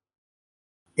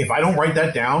 if I don't write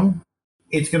that down,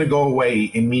 it's going to go away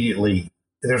immediately.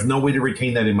 There's no way to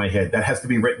retain that in my head. That has to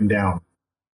be written down.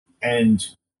 And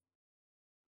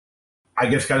I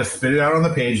just got to spit it out on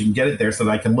the page and get it there so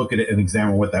that I can look at it and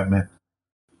examine what that meant.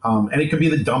 And it could be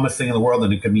the dumbest thing in the world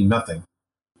and it could mean nothing.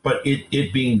 But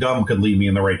it being dumb could lead me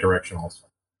in the right direction also.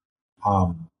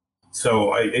 So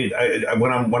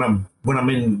when I'm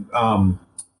in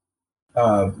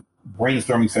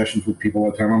brainstorming sessions with people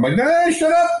all the time, I'm like, hey,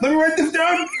 shut up, let me write this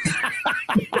down.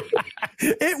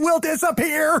 It will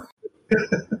disappear.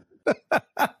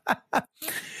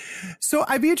 So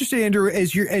I'd be interested, Andrew,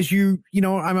 as you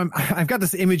I've got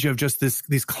this image of just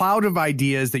these cloud of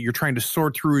ideas that you're trying to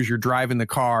sort through as you're driving the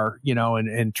car,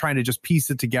 and trying to just piece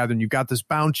it together. And you've got this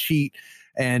bounce sheet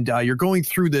and you're going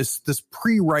through this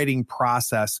pre-writing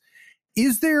process.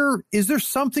 Is there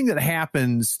something that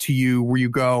happens to you where you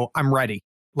go, I'm ready?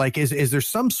 Like, is there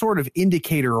some sort of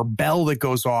indicator or bell that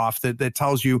goes off that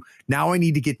tells you, now I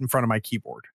need to get in front of my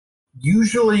keyboard?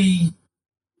 Usually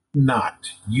not.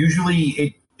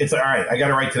 Usually it's all right. I got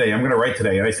to write today. I'm going to write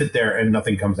today. And I sit there and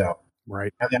nothing comes out.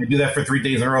 Right. And then I do that for 3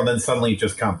 days in a row. Then suddenly it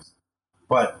just comes.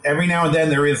 But every now and then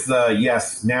there is the,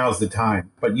 yes, now's the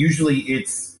time. But usually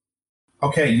it's,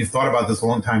 okay, you've thought about this a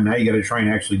long time. Now you got to try and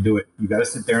actually do it. You got to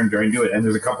sit there and try and do it. And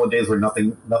there's a couple of days where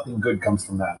nothing good comes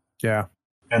from that. Yeah.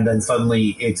 And then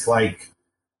suddenly it's like,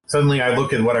 suddenly I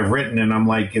look at what I've written and I'm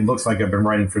like, it looks like I've been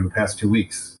writing for the past 2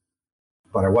 weeks,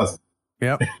 but I wasn't.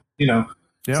 Yep. You know?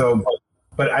 Yep. So,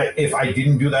 but if I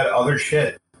didn't do that other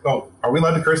shit, oh, are we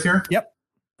allowed to curse here? Yep.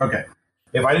 Okay.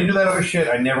 If I didn't do that other shit,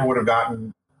 I never would have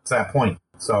gotten to that point.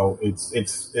 So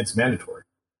it's mandatory.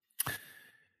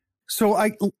 So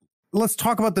let's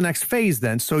talk about the next phase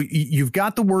then. So you've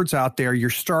got the words out there. You're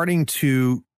starting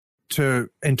to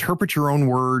interpret your own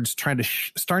words,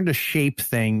 starting to shape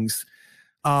things.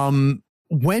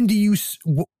 When do you,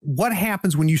 what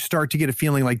happens when you start to get a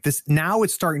feeling like this? Now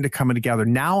it's starting to come together.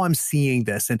 Now I'm seeing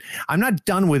this and I'm not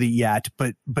done with it yet,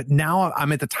 but now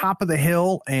I'm at the top of the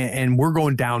hill and we're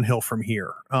going downhill from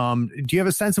here. Do you have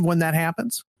a sense of when that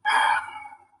happens?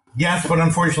 Yes, but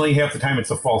unfortunately half the time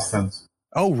it's a false sense.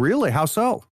 Oh, really? How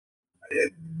so?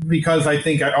 Because I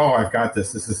think, I've got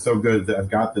this. This is so good that I've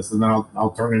got this. And then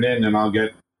I'll turn it in and I'll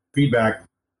get feedback.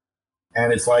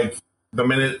 And it's like the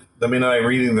minute I'm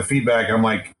reading the feedback, I'm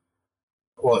like,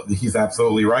 well, he's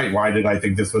absolutely right. Why did I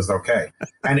think this was okay?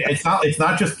 And it's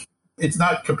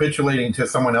not capitulating to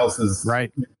someone else's.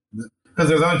 Right. Because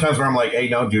there's other times where I'm like, hey,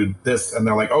 no, dude, this. And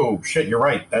they're like, oh, shit, you're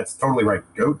right. That's totally right.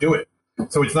 Go do it.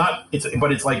 So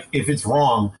but it's like, if it's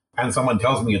wrong and someone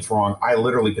tells me it's wrong, I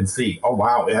literally can see, oh,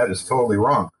 wow, that is totally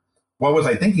wrong. What was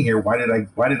I thinking here? Why did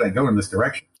I go in this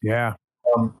direction? Yeah.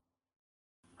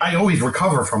 I always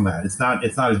recover from that. It's not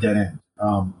a dead end.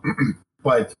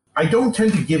 But I don't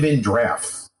tend to give in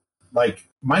drafts. Like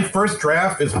my first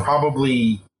draft is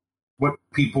probably what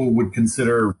people would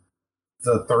consider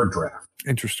the third draft.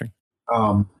 Interesting.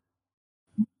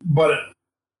 But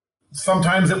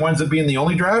sometimes it winds up being the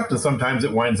only draft, and sometimes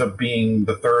it winds up being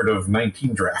the third of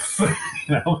 19 drafts.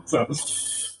 So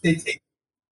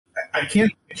I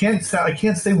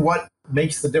can't say what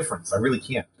makes the difference. I really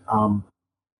can't.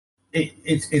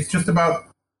 It's just about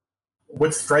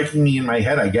what's striking me in my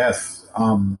head, I guess.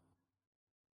 I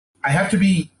have to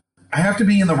be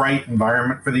in the right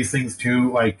environment for these things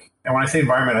too. Like, and when I say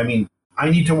environment, I mean I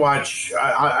need to watch.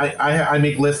 I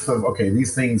make lists of, okay,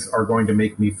 these things are going to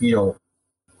make me feel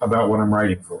about what I'm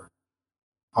writing for.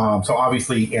 So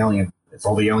obviously Alien, it's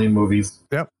all the Alien movies.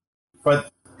 Yep. But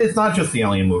it's not just the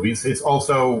Alien movies. It's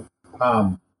also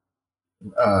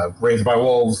Raised by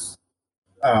Wolves,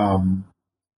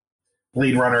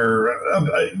 Blade Runner,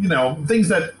 things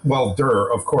that,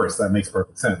 of course, that makes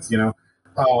perfect sense,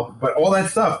 but all that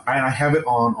stuff, I have it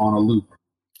on a loop,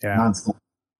 nonstop.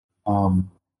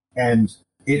 And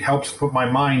it helps put my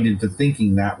mind into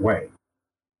thinking that way.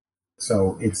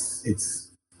 So it's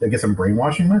I guess I'm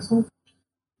brainwashing myself.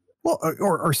 Well,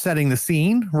 or setting the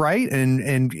scene, right,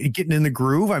 and getting in the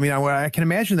groove. I mean, I can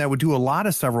imagine that would do a lot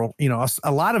of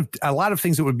a lot of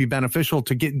things that would be beneficial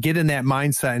to get in that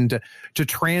mindset and to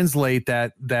translate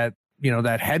that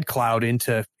head cloud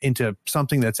into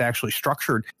something that's actually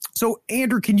structured. So,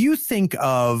 Andrew, can you think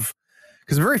of?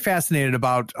 Because I'm very fascinated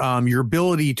about your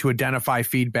ability to identify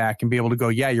feedback and be able to go,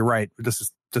 yeah, you're right.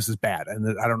 This is bad,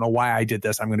 and I don't know why I did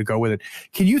this. I'm going to go with it.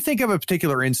 Can you think of a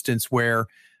particular instance where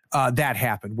that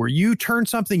happened, where you turned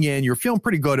something in, you're feeling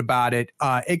pretty good about it,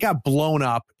 it got blown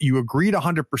up, you agreed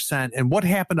 100%, and what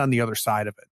happened on the other side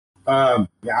of it?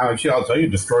 Actually, I'll tell you,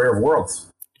 Destroyer of Worlds.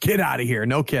 Get out of here.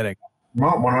 No kidding.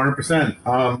 Well,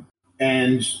 100%.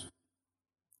 And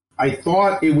I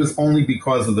thought it was only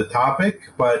because of the topic,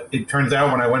 but it turns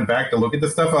out when I went back to look at the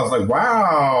stuff, I was like,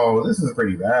 wow, this is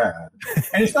pretty bad.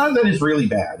 And it's not that it's really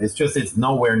bad. It's just it's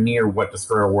nowhere near what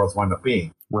Destroyer of Worlds wound up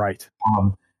being. Right.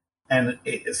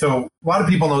 So a lot of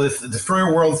people know this. The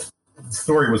Destroyer Worlds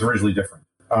story was originally different.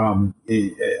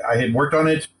 I had worked on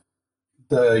it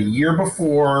the year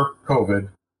before COVID,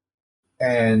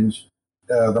 and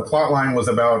the plot line was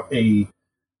about a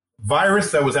virus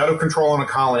that was out of control in a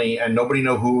colony, and nobody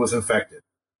knew who was infected.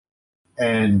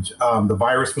 And the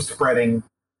virus was spreading,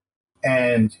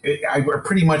 and I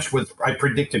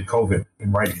predicted COVID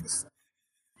in writing this.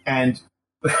 And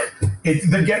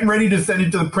they're getting ready to send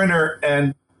it to the printer,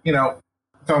 and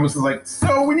Thomas is like,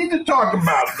 so we need to talk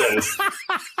about this.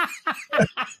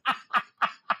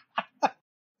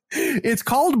 It's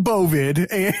called Bovid,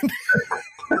 and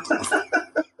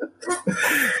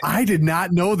I did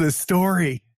not know this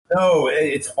story. No,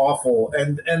 it's awful.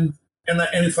 And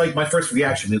it's like my first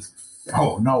reaction is,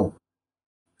 oh no.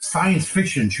 science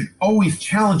fiction should always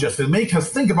challenge us and make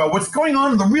us think about what's going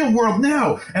on in the real world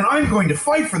now. And I'm going to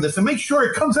fight for this and make sure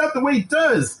it comes out the way it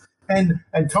does. And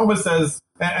Thomas says,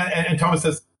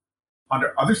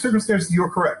 under other circumstances,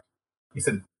 you're correct. He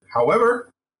said,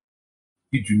 however,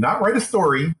 you do not write a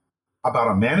story about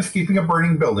a man escaping a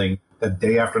burning building the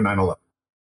day after 9/11.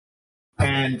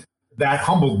 And that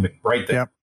humbled me right there. Yep.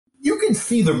 You can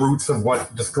see the roots of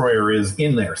what Destroyer is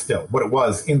in there still, what it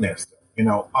was in there still. You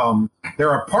know,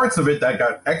 there are parts of it that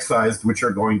got excised, which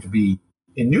are going to be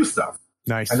in new stuff.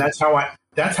 Nice. And that's how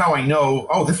I know,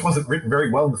 oh, this wasn't written very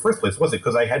well in the first place, was it?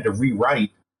 Because I had to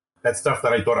rewrite that stuff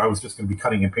that I thought I was just going to be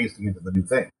cutting and pasting into the new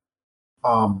thing.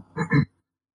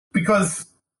 Because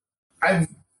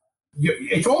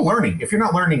it's all learning. If you're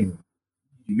not learning,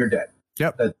 you're dead.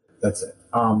 Yep. That's it.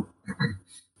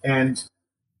 And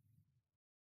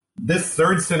this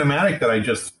third cinematic that I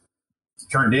just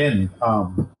turned in,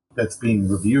 that's being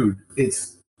reviewed,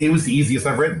 it was the easiest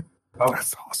I've written.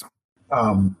 That's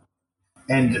awesome.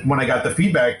 And when I got the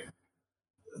feedback,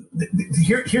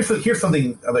 here's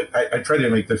something like I try to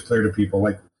make this clear to people.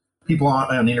 Like people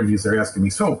on interviews, they're asking me,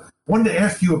 so wanted to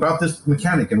ask you about this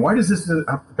mechanic and why does this?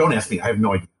 Don't ask me. I have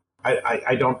no idea.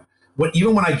 I don't.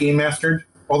 Even when I game mastered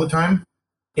all the time,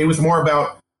 it was more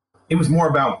about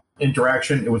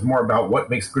interaction. It was more about what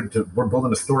makes good. We're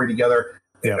building a story together.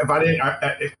 Yeah. If I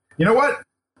didn't, you know what?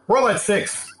 Roll at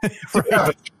 6. All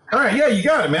right, yeah, you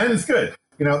got it, man. It's good.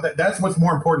 You know, that's what's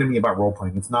more important to me about role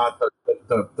playing. It's not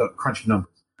the crunchy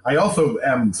numbers. I also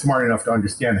am smart enough to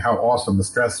understand how awesome the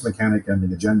stress mechanic and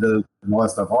the agenda and all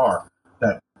that stuff are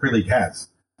that Free League has.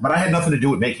 But I had nothing to do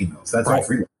with making those. That's right. All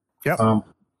Free League. Yep.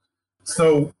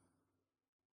 So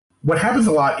what happens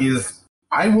a lot is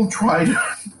I'll try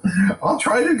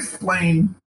to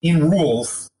explain in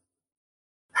rules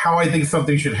how I think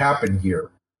something should happen here.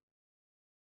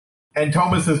 And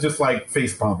Thomas is just like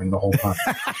face palming the whole time.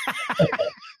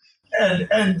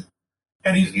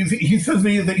 and he says to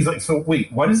me that he's like, so wait,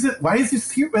 what is it? Why is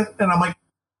this here? And I'm like,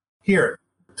 here,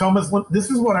 Thomas, look, this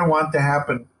is what I want to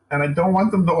happen. And I don't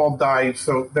want them to all die.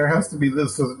 So there has to be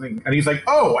this sort of thing. And he's like,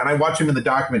 oh, and I watch him in the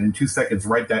document in 2 seconds,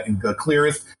 write that in the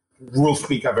clearest rule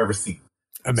speak I've ever seen.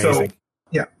 Amazing. So,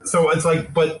 yeah. So it's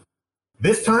like, but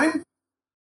this time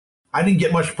I didn't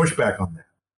get much pushback on that.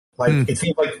 Like, it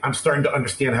seems like I'm starting to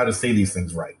understand how to say these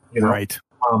things right. You know? Right.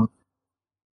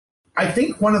 I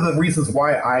think one of the reasons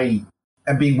why I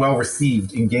am being well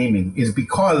received in gaming is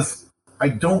because I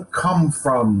don't come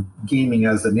from gaming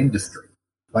as an industry.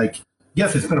 Like,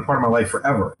 yes, it's been a part of my life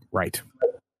forever. Right.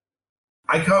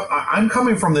 I'm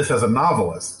coming from this as a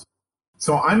novelist.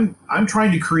 So I'm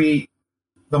trying to create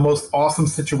the most awesome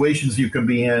situations you can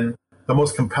be in, the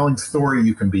most compelling story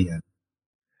you can be in.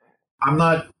 I'm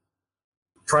not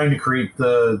trying to create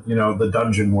the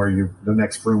dungeon where the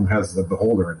next room has the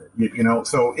beholder in it. You know,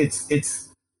 so it's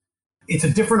a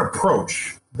different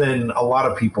approach than a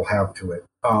lot of people have to it.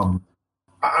 I'm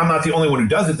not the only one who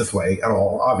does it this way at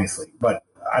all, obviously, but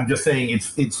I'm just saying it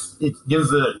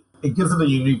gives it a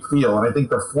unique feel, and I think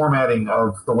the formatting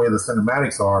of the way the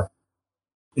cinematics are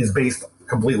is based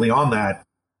completely on that,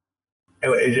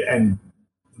 and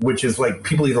which is like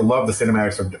people either love the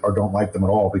cinematics or don't like them at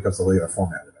all because of the way they're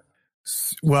formatted.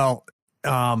 Well,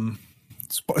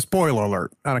 spoiler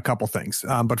alert on a couple things.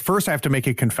 But first I have to make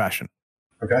a confession.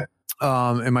 Okay.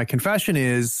 And my confession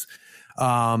is,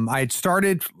 I had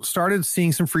started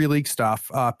seeing some Free League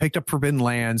stuff, picked up Forbidden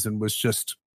Lands and was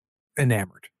just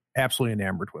enamored, absolutely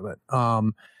enamored with it.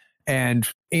 And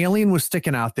Alien was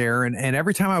sticking out there. And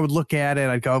every time I would look at it,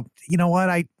 I'd go, you know what?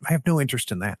 I have no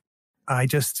interest in that. I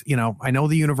just, I know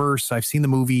the universe. I've seen the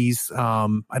movies.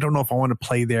 I don't know if I want to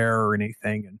play there or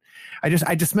anything. And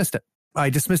I dismissed it. I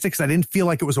dismissed it because I didn't feel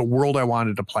like it was a world I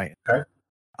wanted to play in. Okay.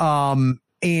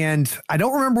 And I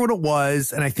don't remember what it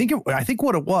was. And I think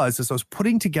what it was is I was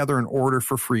putting together an order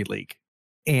for Free League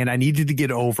and I needed to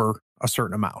get over a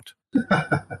certain amount.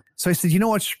 So I said, you know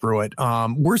what? Screw it.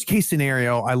 Worst case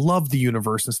scenario, I love the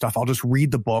universe and stuff. I'll just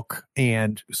read the book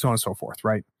and so on and so forth.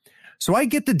 Right. So I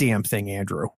get the damn thing,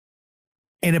 Andrew.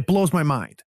 And it blows my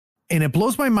mind. And it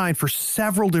blows my mind for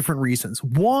several different reasons.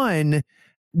 One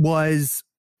was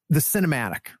the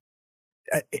cinematic.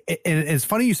 And it's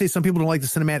funny you say some people don't like the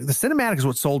cinematic. The cinematic is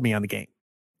what sold me on the game.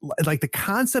 Like the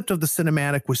concept of the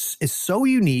cinematic is so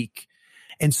unique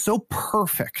and so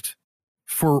perfect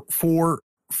for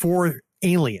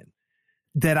Alien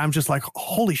that I'm just like,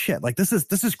 holy shit, like this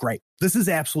is great. This is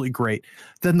absolutely great.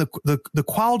 Then the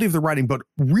quality of the writing, but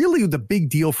really the big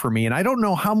deal for me, and I don't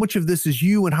know how much of this is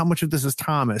you and how much of this is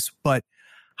Thomas, but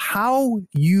how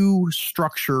you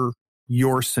structure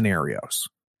your scenarios.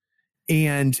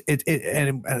 And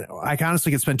and I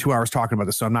honestly could spend 2 hours talking about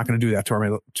this, so I'm not going to do that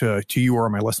to you or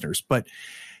my listeners. But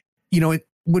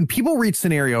when people read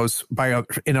scenarios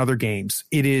in other games,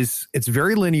 it's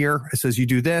very linear. It says you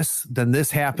do this, then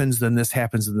this happens, then this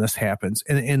happens, and this happens.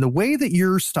 And the way that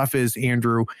your stuff is,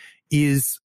 Andrew,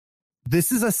 is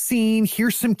this is a scene.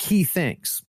 Here's some key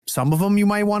things. Some of them you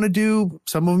might want to do.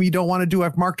 Some of them you don't want to do.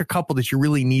 I've marked a couple that you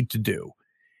really need to do.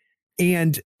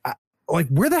 And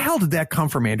where the hell did that come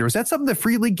from, Andrew? Is that something that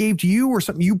Free League gave to you or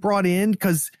something you brought in?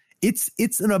 Because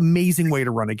it's an amazing way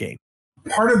to run a game.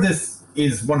 Part of this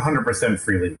is 100%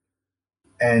 Free League.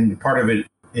 And part of it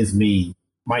is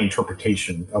my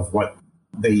interpretation of what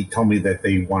they told me that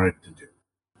they wanted to do.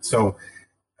 So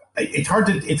it's hard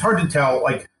to tell.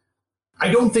 Like, I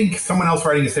don't think someone else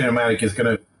writing a cinematic is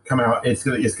going to come out. It's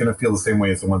going to feel the same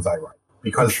way as the ones I write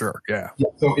because yeah.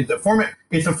 So it's a format.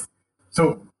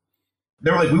 So they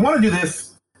were like, we want to do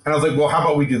this, and I was like, well, how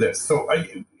about we do this? So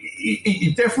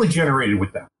it definitely generated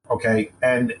with them. Okay,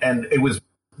 and it was.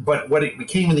 But what it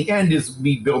became in the end is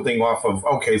me building off of,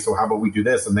 okay, so how about we do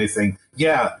this? And they saying,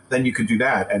 yeah, then you could do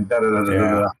that, and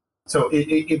da-da-da-da-da-da. So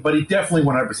but it definitely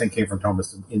 100% came from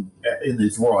Thomas in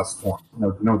its rawest form,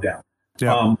 no doubt.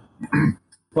 Yeah.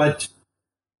 But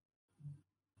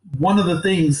one of the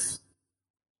things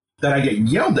that I get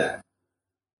yelled at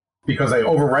because I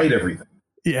overwrite everything,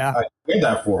 I get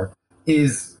that for,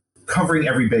 is covering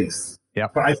every base. Yeah.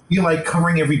 But I feel like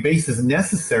covering every base is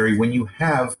necessary when you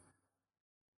have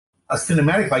a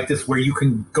cinematic like this where you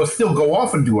can still go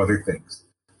off and do other things.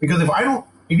 Because if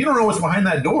you don't know what's behind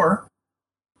that door,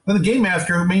 then the game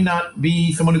master may not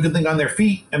be someone who can think on their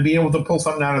feet and be able to pull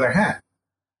something out of their hat.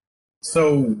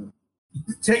 So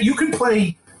you can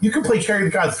play Chariot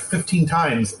of Gods 15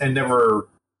 times and never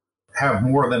have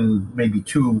more than maybe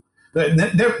 2.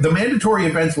 The mandatory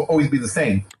events will always be the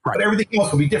same, right, but everything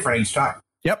else will be different each time.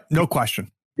 Yep, no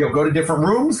question. You'll go to different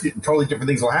rooms, totally different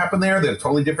things will happen there. They're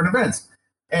totally different events.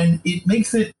 And it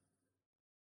gives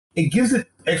it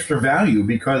extra value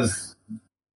because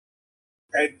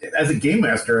as a game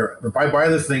master, if I buy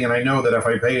this thing and I know that if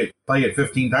I play it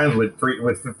 15 times with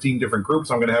 15 different groups,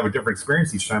 I'm going to have a different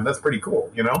experience each time. That's pretty cool,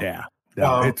 Yeah,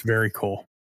 it's very cool.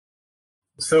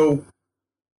 So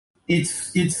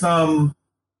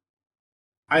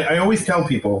I always tell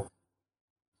people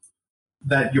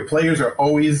that your players are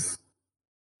always,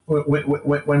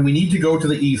 when we need to go to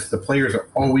the east, the players are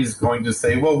always going to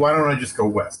say, well, why don't I just go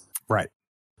west? Right.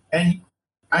 And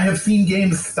I have seen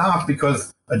games stop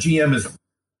because a GM is,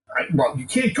 well, you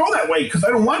can't go that way because I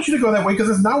don't want you to go that way because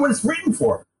it's not what it's written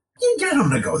for. You get them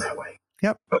to go that way.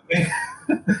 Yep. Okay.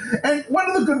 And one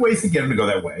of the good ways to get them to go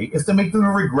that way is to make them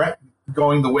regret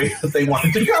going the way that they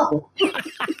wanted to go.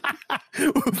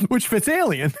 Which fits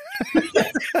Alien.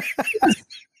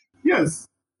 Yes.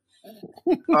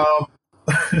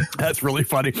 That's really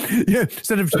funny. Yeah,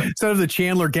 instead of the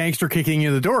Chandler gangster kicking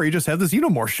in the door, you just have the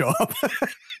Xenomorph show up.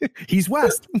 He's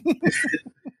west.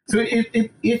 So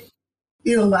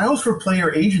it allows for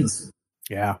player agency.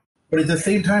 Yeah. But at the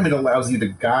same time, it allows you to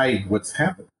guide what's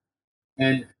happening.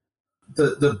 And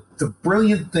the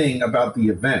brilliant thing about the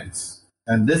events,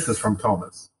 and this is from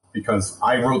Thomas, because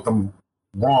I wrote them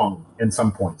wrong in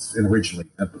some points originally,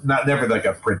 never that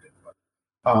got printed.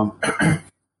 But,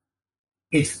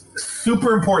 it's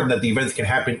super important that the events can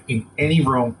happen in any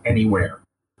room, anywhere,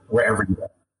 wherever you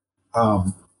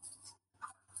are.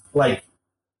 Like,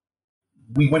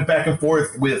 we went back and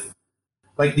forth with,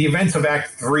 like, the events of Act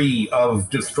 3 of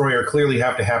Destroyer clearly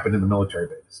have to happen in the military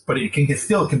base, but it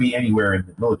still can be anywhere in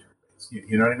the military base.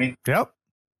 You know what I mean? Yep.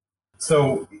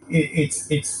 So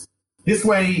it's this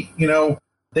way,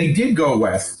 they did go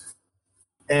west.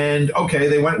 And, okay,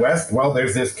 they went west. Well,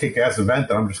 there's this kick-ass event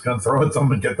that I'm just going to throw at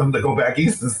them and get them to go back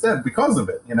east instead because of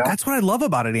it, That's what I love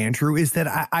about it, Andrew, is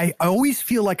that I always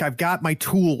feel like I've got my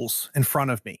tools in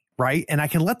front of me, right? And I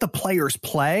can let the players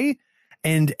play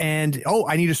and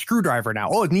I need a screwdriver now.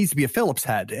 Oh, it needs to be a Phillips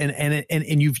head.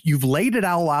 And you've laid it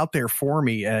all out there for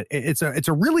me. It's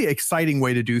a really exciting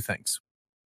way to do things.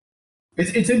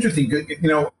 It's interesting.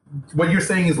 What you're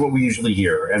saying is what we usually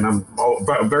hear, and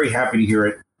I'm very happy to hear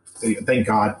it. Thank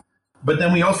God. But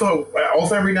then we also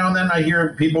every now and then I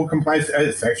hear people complain.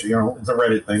 It's actually, it's a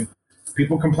Reddit thing.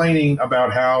 People complaining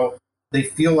about how they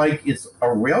feel like it's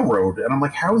a railroad. And I'm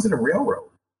like, how is it a railroad?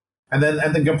 And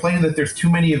then complaining that there's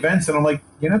too many events. And I'm like,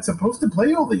 you're not supposed to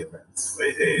play all the events.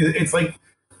 It's like,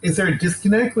 is there a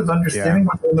disconnect with understanding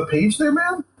what's on the page there,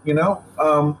 man?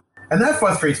 And that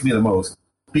frustrates me the most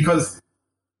because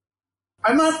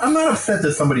I'm not upset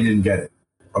that somebody didn't get it.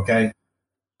 Okay.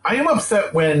 I am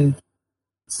upset when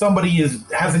somebody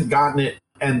hasn't gotten it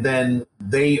and then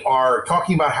they are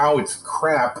talking about how it's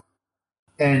crap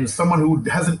and someone who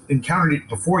hasn't encountered it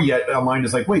before yet online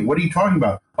is like, wait, what are you talking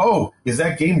about? Oh, is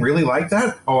that game really like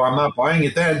that? Oh, I'm not buying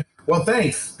it then. Well,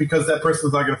 thanks, because that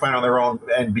person's not going to find it on their own,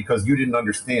 and because you didn't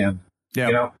understand. Yeah.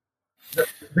 You know,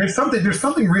 there's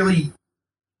something really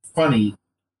funny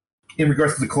in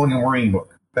regards to the Colonial Marine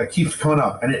book that keeps coming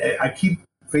up, and I keep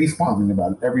face palming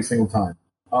about it every single time.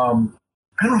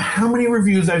 I don't know how many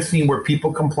reviews I've seen where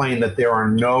people complain that there are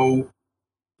no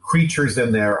creatures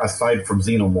in there aside from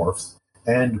xenomorphs,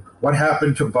 and what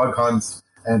happened to bug hunts,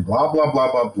 and blah, blah,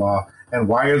 blah, blah, blah, and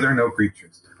why are there no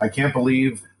creatures? I can't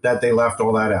believe that they left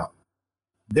all that out.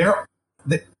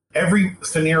 Every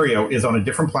scenario is on a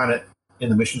different planet in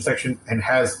the mission section and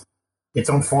has its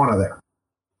own fauna there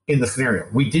in the scenario.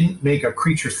 We didn't make a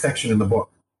creature section in the book.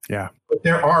 Yeah. But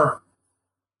there are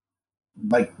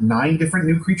like 9 different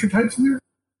new creature types in there.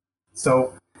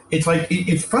 So it's like,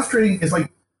 it's frustrating. It's like,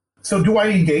 so do I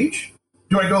engage?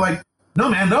 Do I go like, no,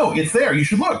 man, no, it's there. You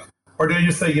should look. Or do I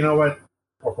just say, you know what?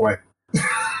 Walk away.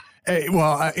 Hey,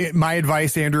 well, my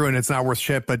advice, Andrew, and it's not worth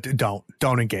shit, but don't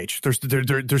engage.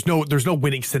 There's no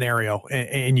winning scenario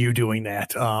in you doing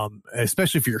that,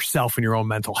 especially for yourself and your own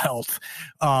mental health.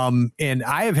 And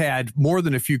I have had more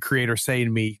than a few creators say to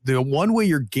me, the one way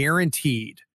you're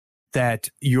guaranteed that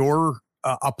you're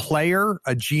a player,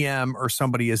 a GM, or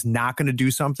somebody is not going to do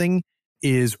something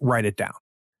is write it down.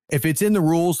 If it's in the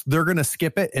rules, they're going to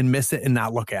skip it and miss it and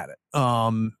not look at it.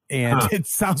 It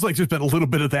sounds like there's been a little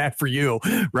bit of that for you,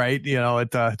 right? You know,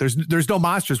 there's no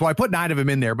monsters. Well, I put 9 of them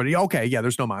in there, but okay, yeah,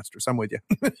 there's no monsters. I'm with you.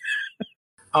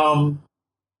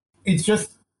 It's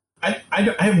just I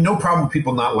have no problem with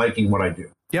people not liking what I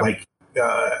do. Yep. Like,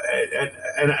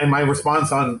 and my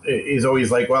response is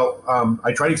always like, well,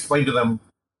 I try to explain to them,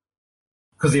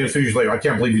 because the answer is usually, I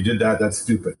can't believe you did that. That's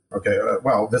stupid. Okay,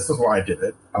 well, this is why I did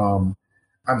it.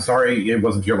 I'm sorry it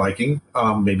wasn't your liking.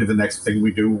 Maybe the next thing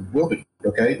we do will be.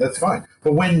 Okay, that's fine.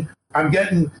 But when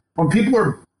people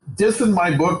are dissing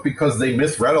my book because they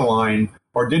misread a line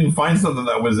or didn't find something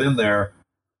that was in there,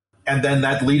 and then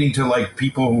that leading to like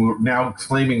people who are now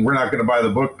claiming we're not going to buy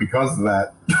the book because of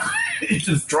that, it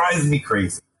just drives me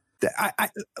crazy.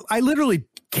 I literally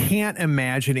can't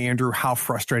imagine, Andrew, how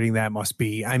frustrating that must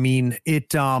be. I mean, you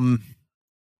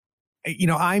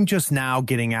know, I'm just now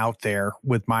getting out there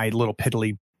with my little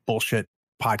piddly bullshit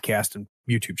podcast and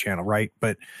YouTube channel, right?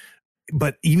 But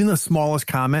even the smallest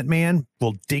comment, man,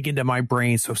 will dig into my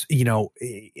brain. So, you know,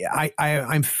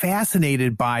 I'm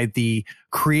fascinated by the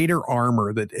creator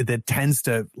armor that tends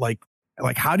to like,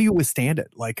 how do you withstand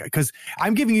it? Like, because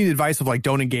I'm giving you the advice of like,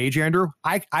 don't engage, Andrew.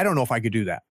 I don't know if I could do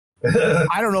that.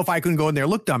 I don't know if I can go in there.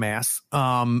 Look, dumbass.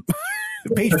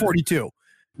 Page 42.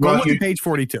 Go look at page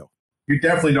 42. You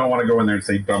definitely don't want to go in there and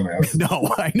say dumbass. No,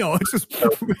 I know. It's just,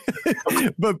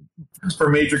 but for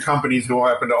major companies who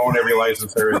happen to own every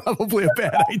license area, probably a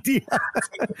bad idea.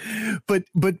 but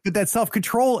that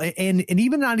self-control and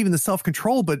even not even the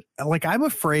self-control, but like I'm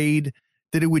afraid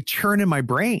that it would churn in my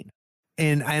brain,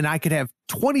 and I could have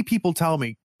 20 people tell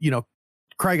me, you know,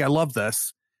 Craig, I love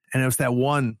this, and it was that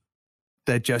one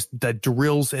that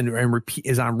drills and repeat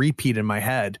is on repeat in my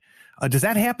head. Does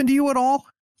that happen to you at all?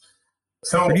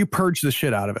 So, or do you purge the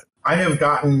shit out of it? I have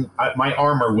gotten, my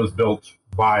armor was built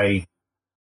by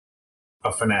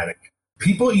a fanatic.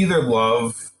 People either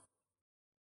love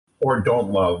or don't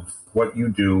love what you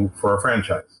do for a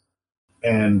franchise.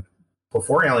 And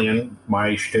before Alien,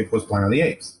 my shtick was Planet of the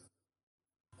Apes.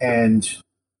 And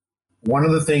one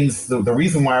of the things, the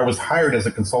reason why I was hired as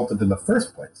a consultant in the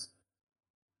first place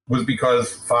was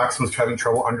because Fox was having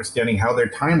trouble understanding how their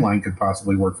timeline could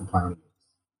possibly work for Planet of the Apes.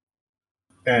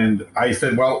 And I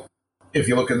said, well, if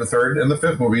you look in the 3rd and the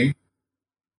 5th movie,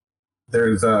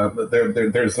 there's a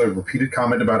repeated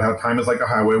comment about how time is like a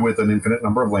highway with an infinite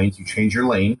number of lanes. You change your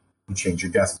lane, you change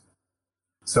your destiny.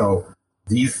 So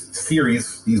these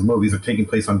movies are taking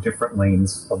place on different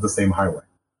lanes of the same highway.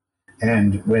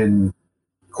 And when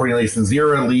Cornelius and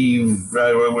Zira leave,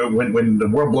 when the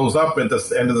world blows up at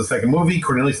the end of the 2nd movie,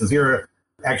 Cornelius and Zira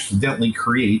accidentally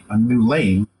create a new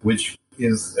lane, which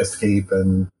is escape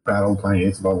and battle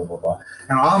planes, blah, blah, blah, blah.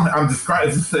 And I'm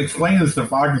explaining this to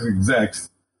Fox execs,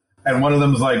 and one of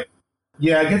them is like,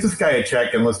 yeah, get this guy a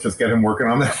check and let's just get him working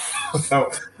on this.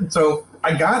 So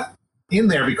I got in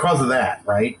there because of that,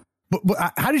 right?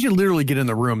 But how did you literally get in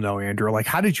the room, though, Andrew? Like,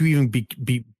 how did you even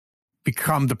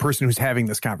become the person who's having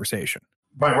this conversation?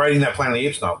 By writing that Planet of the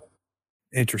Apes novel.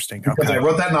 Interesting. Because I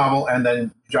wrote that novel, and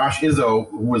then Josh Izzo,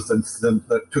 who was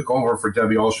the took over for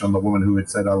Debbie Olshon, the woman who had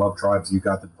said, I love tribes, you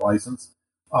got the license.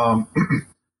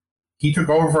 He took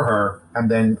over for her, and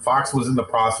then Fox was in the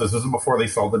process, this is before they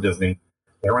sold to Disney,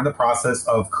 they were in the process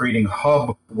of creating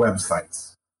hub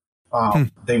websites.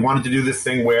 They wanted to do this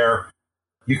thing where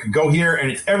you could go here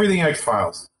and it's everything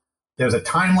X-Files. There's a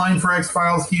timeline for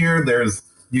X-Files here. There's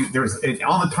on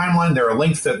the timeline, there are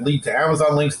links that lead to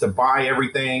Amazon links to buy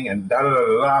everything and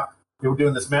da-da-da-da-da. They were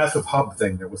doing this massive hub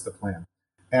thing that was the plan.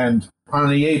 And Planet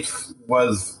of the Apes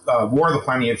was, War of the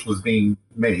Planet of the Apes was being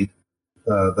made,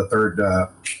 the third of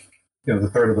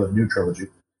the new trilogy.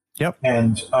 Yep.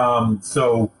 And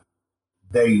so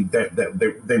they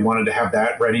wanted to have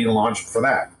that ready to launch for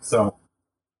that. So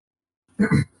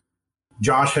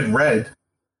Josh had read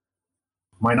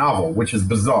my novel, which is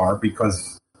bizarre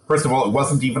because, first of all, it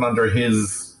wasn't even under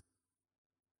his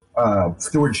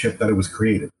stewardship that it was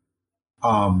created.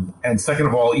 And second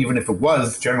of all, even if it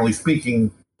was, generally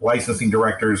speaking, licensing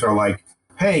directors are like,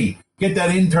 hey, get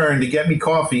that intern to get me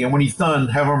coffee, and when he's done,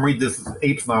 have him read this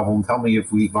Apes novel and tell me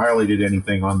if we violated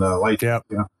anything on the license. Yep.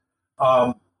 You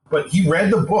know? But he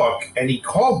read the book, and he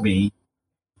called me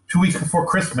 2 weeks before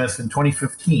Christmas in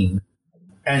 2015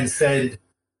 and said,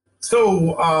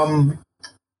 so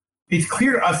it's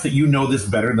clear to us that you know this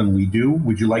better than we do.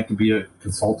 Would you like to be a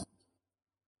consultant?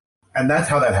 And that's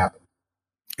how that happened.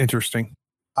 Interesting.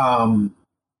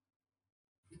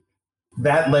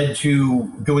 That led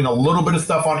to doing a little bit of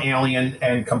stuff on Alien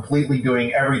and completely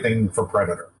doing everything for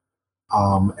Predator.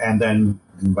 And then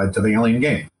led to the Alien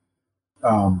game.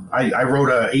 I wrote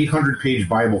a 800-page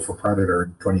Bible for Predator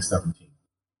in 2017.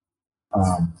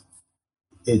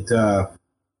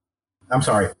 I'm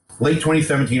sorry, late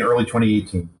 2017, early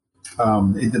 2018.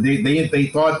 They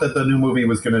thought that the new movie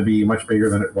was going to be much bigger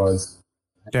than it was.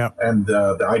 Yeah. And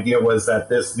the idea was that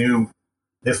this new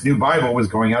Bible was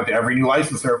going out to every new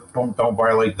licenser. Don't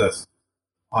violate this.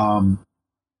 And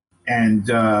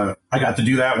I got to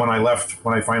do that when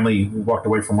I finally walked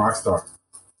away from Rockstar.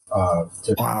 Wow.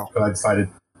 Because I decided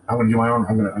I'm going to do my own.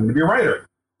 I'm going to be a writer.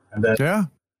 And then, yeah.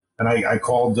 And I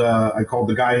called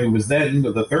the guy who was then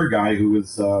the third guy who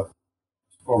was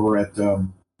over at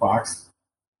Fox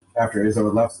after Izzo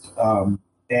had left.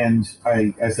 And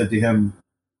I said to him,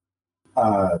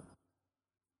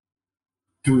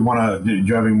 do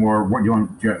you have any more? Do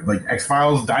you have, like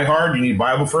X-Files, Die Hard? Do you need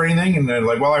Bible for anything? And they're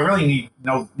like, well, I really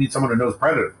need someone who knows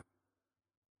Predator.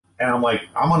 And I'm like,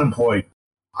 I'm unemployed.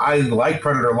 I like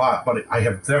Predator a lot, but I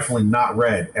have definitely not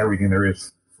read everything there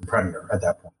is from Predator at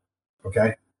that point.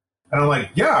 Okay. And I'm like,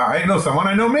 yeah, I know someone.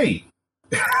 I know me.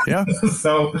 Yeah.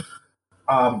 So,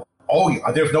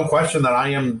 there's no question that I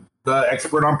am the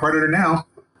expert on Predator now,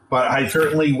 but I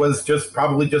certainly was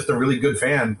probably just a really good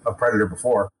fan of Predator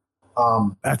before.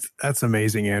 That's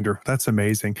amazing, Andrew. That's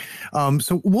amazing.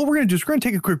 So what we're going to do is we're going to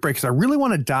take a quick break because I really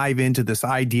want to dive into this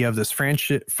idea of this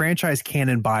franchise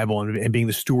canon Bible and being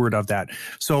the steward of that.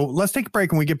 So let's take a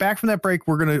break. When we get back from that break,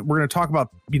 we're going to talk about,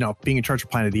 being in charge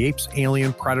of Planet of the Apes,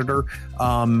 Alien, Predator,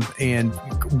 and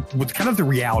with kind of the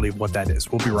reality of what that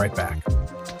is. We'll be right back.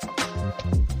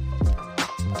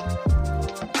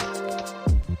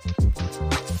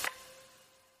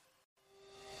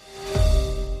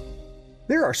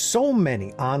 There are so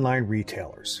many online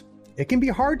retailers. It can be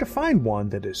hard to find one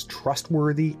that is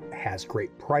trustworthy, has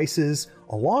great prices,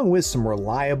 along with some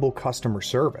reliable customer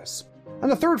service. On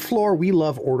the third floor, we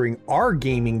love ordering our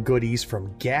gaming goodies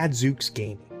from Gadzooks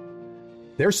Gaming.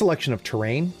 Their selection of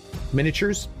terrain,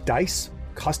 miniatures, dice,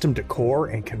 custom decor,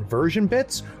 and conversion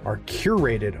bits are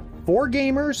curated for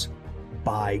gamers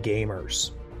by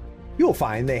gamers. You'll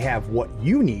find they have what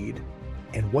you need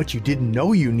and what you didn't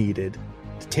know you needed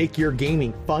to take your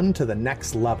gaming fun to the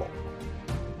next level.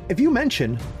 If you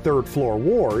mention Third Floor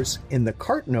Wars in the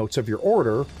cart notes of your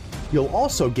order, you'll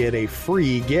also get a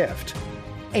free gift.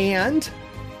 And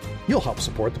you'll help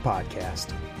support the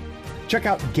podcast. Check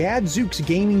out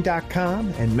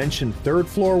gadzooksgaming.com and mention Third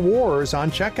Floor Wars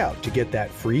on checkout to get that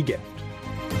free gift.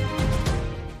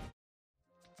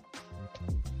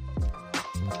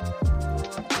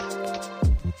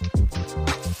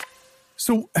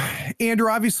 So, Andrew,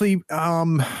 obviously,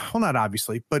 not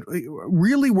obviously, but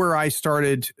really where I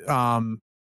started to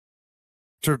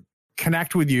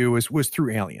connect with you was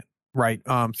through Alien, right?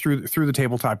 Through the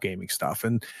tabletop gaming stuff.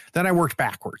 And then I worked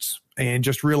backwards and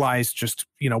just realized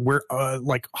where,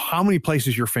 how many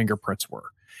places your fingerprints were.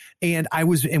 And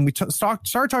we started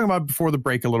talking about it before the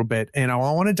break a little bit, and I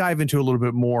want to dive into a little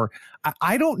bit more.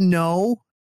 I don't know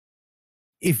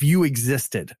if you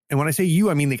existed. And when I say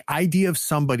you, I mean the idea of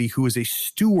somebody who is a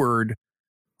steward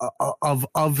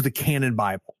of the canon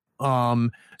Bible.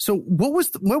 So what was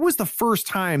the first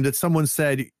time that someone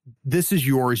said, this is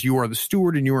yours, you are the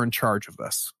steward and you're in charge of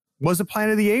this? Was it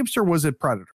Planet of the Apes or was it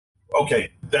Predator? Okay,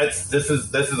 this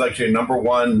is actually a number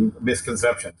one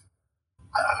misconception.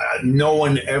 No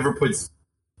one ever puts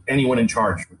anyone in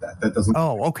charge with that. That doesn't.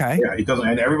 Oh, okay. Yeah, it doesn't.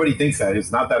 And everybody thinks that.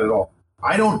 It's not that at all.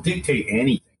 I don't dictate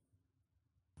anything.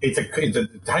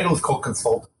 The title is called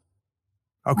consultant.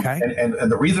 Okay.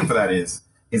 And the reason for that is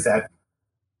that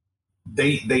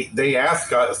they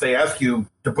ask you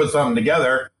to put something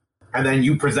together, and then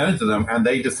you present it to them, and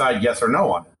they decide yes or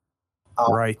no on it.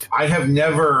 Right. I have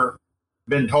never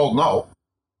been told no.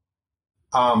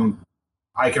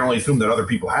 I can only assume that other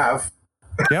people have.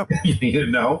 Yep. You need to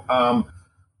know.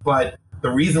 But the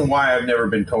reason why I've never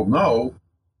been told no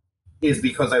is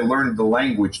because I learned the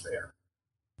language there.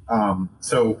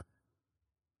 So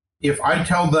if I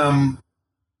tell them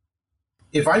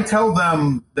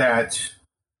that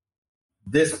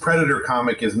this Predator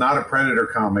comic is not a Predator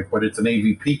comic, but it's an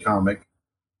AVP comic,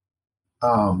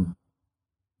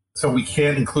 so we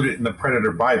can't include it in the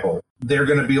Predator Bible, they're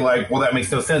going to be like, well, that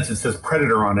makes no sense. It says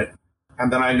Predator on it.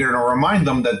 And then I'm going to remind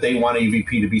them that they want AVP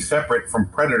to be separate from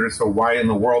Predator. So why in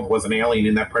the world was an alien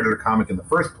in that Predator comic in the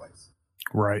first place?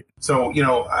 Right. So,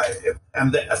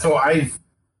 so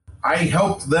I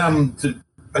helped them to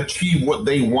achieve what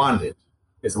they wanted,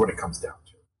 is what it comes down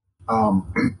to.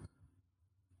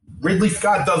 Ridley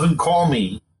Scott doesn't call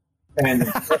me and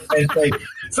say,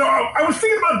 so I was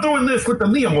thinking about doing this with the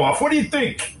Neomorph. What do you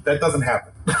think? That doesn't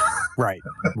happen. Right.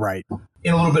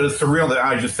 In a little bit of surreal that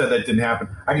I just said that didn't happen.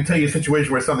 I can tell you a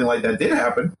situation where something like that did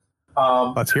happen.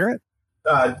 Let's hear it.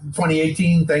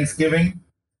 2018 Thanksgiving.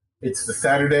 It's the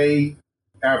Saturday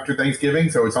after Thanksgiving,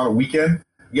 so it's on a weekend.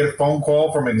 You get a phone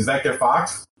call from an exec at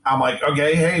Fox. I'm like,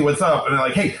 okay, hey, what's up? And they're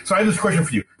like, hey, so I have this question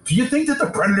for you. Do you think that the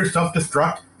Predator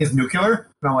self-destruct is nuclear?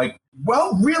 And I'm like,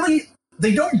 well, really?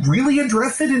 They don't really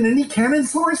address it in any canon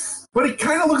source, but it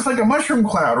kind of looks like a mushroom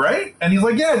cloud, right? And he's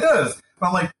like, yeah, it does. And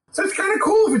I'm like, so it's kind of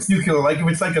cool if it's nuclear, like if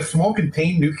it's like a small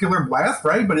contained nuclear blast,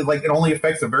 right? But it only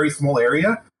affects a very small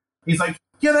area. He's like,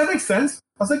 yeah, that makes sense.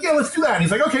 I was like, yeah, let's do that. And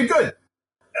he's like, okay, good.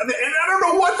 And I don't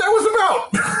know what that was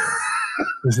about.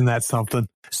 Isn't that something?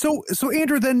 So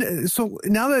Andrew, then, so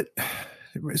now that,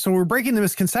 so we're breaking the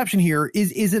misconception here.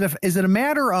 Is it a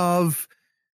matter of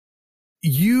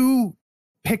you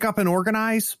pick up and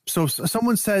organize? So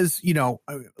someone says,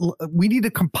 we need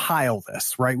to compile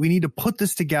this, right? We need to put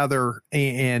this together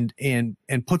and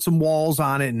put some walls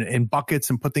on it and buckets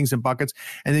and put things in buckets.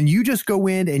 And then you just go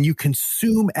in and you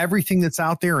consume everything that's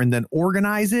out there and then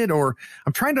organize it. Or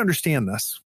I'm trying to understand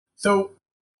this. So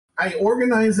I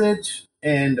organize it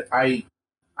and I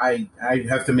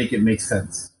have to make it make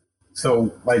sense.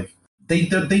 So like they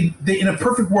in a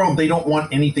perfect world, they don't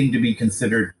want anything to be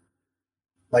considered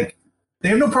like, they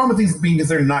have no problem with things being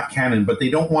considered not canon, but they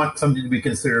don't want something to be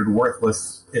considered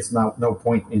worthless. It's no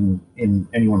point in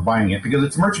anyone buying it because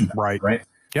it's merchandise, right?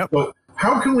 Yep. So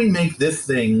how can we make this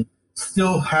thing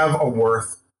still have a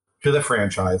worth to the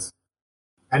franchise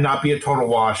and not be a total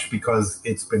wash because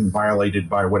it's been violated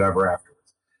by whatever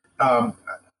afterwards?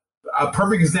 A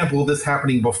perfect example of this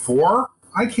happening before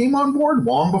I came on board,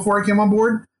 long before I came on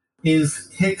board, is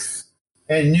Hicks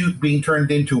and Newt being turned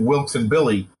into Wilkes and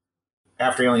Billy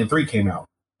after Alien 3 came out.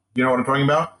 You know what I'm talking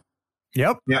about?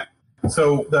 Yep. Yeah.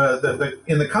 So the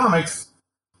in the comics,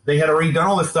 they had already done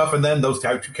all this stuff, and then those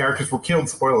two characters were killed,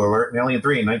 spoiler alert, in Alien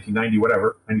 3 in 1990,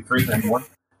 whatever, 93, 91?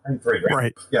 93,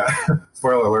 right? Yeah.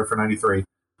 Spoiler alert for 93.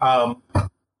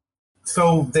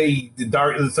 So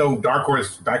Dark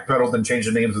Horse backpedaled and changed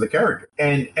the names of the character.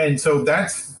 And so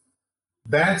that's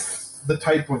the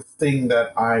type of thing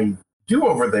that I do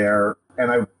over there,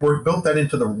 and I built that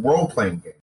into the role-playing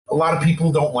game. A lot of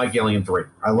people don't like Alien 3.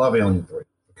 I love Alien 3,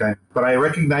 okay? But I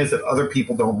recognize that other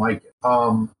people don't like it.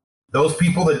 Those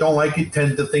people that don't like it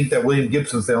tend to think that William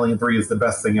Gibson's Alien 3 is the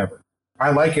best thing ever.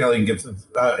 I like Alien Gibson.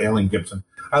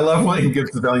 I love William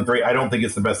Gibson's Alien 3. I don't think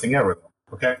it's the best thing ever,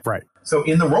 though, okay? Right. So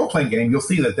in the role-playing game, you'll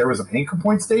see that there was an Anchor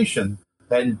Point station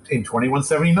that in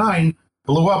 2179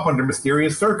 blew up under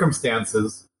mysterious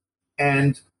circumstances,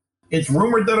 and it's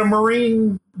rumored that a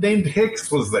Marine named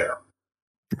Hicks was there.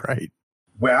 Right.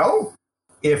 Well,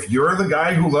 if you're the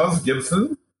guy who loves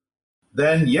Gibson,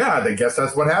 then yeah, I guess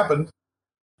that's what happened.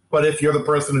 But if you're the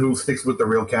person who sticks with the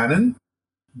real canon,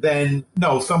 then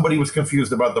no, somebody was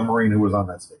confused about the Marine who was on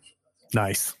that station.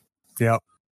 Nice. Yep.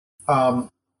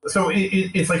 So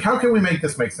it's like, how can we make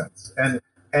this make sense? And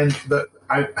the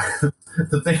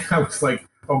thing I was like,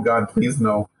 oh God, please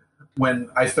no. When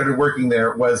I started working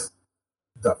there was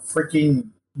the freaking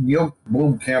Neil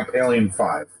Blomkamp Alien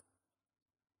 5.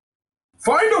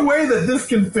 Find a way that this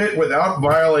can fit without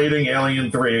violating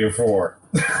Alien 3 or 4.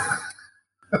 I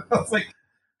was like,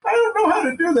 I don't know how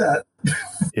to do that.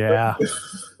 Yeah.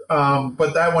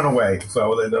 But that went away,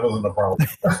 so that wasn't a problem.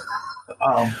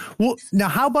 Well, now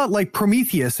how about like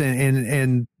Prometheus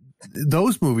and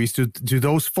those movies, do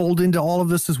those fold into all of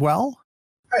this as well?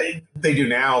 They do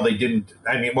now. They didn't.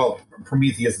 I mean, well,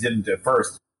 Prometheus didn't at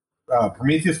first.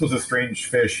 Prometheus was a strange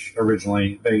fish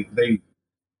originally. They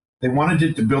wanted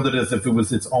it to build it as if it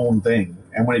was its own thing,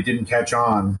 and when it didn't catch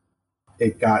on,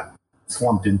 it got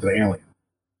slumped into the Alien.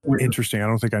 Interesting. I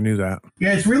don't think I knew that.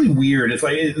 Yeah, it's really weird. It's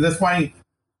like that's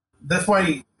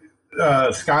why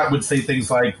Scott would say things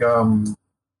like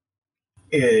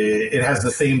it has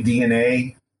the same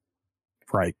DNA,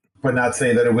 right? But not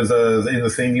say that it was in the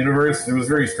same universe. It was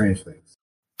very strange things.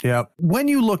 Yeah. When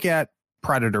you look at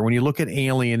Predator, when you look at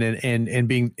Alien and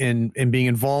being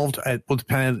involved with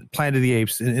Planet of the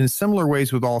Apes in similar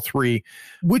ways with all three,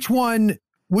 which one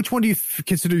do you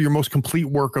consider your most complete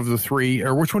work of the three,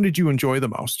 or which one did you enjoy the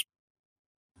most?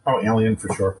 Oh, Alien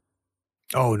for sure.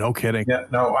 Oh, no kidding. Yeah,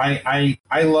 no, I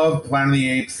love Planet of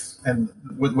the Apes, and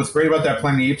what's great about that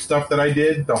Planet of the Apes stuff that I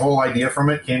did, the whole idea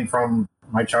from it came from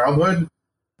my childhood.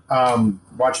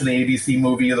 Watching the ABC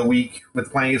movie of the week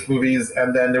with Planet of the Apes movies,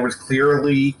 and then there was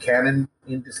clearly canon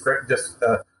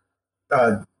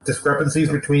discrepancies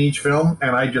between each film,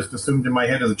 and I just assumed in my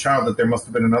head as a child that there must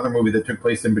have been another movie that took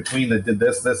place in between that did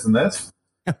this, and this.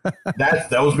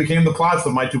 Those became the plots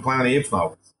of my two Planet of the Apes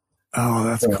novels. Oh,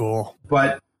 that's cool.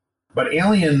 But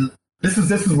Alien, this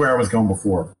is where I was going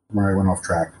before, where I went off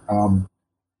track.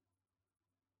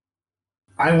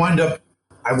 I wound up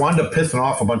pissing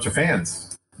off a bunch of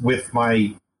fans with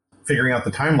my figuring out the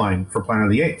timeline for Planet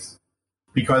of the Apes,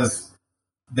 because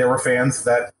there were fans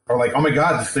that are like, "Oh my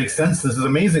God, this makes sense. This is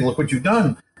amazing. Look what you've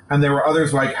done." And there were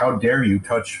others like, "How dare you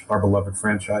touch our beloved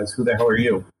franchise? Who the hell are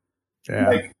you?" Yeah.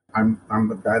 Like, I'm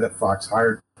the guy that Fox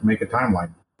hired to make a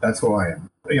timeline. That's who I am.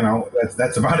 You know,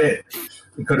 that's about it.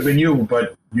 It could have been you,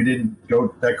 but you didn't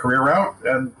go that career route,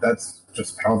 and that's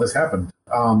just how this happened.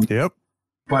 Yep.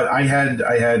 But I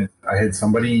had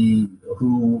somebody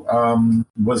who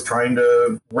was trying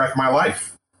to wreck my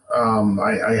life.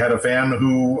 I had a fan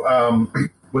who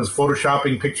was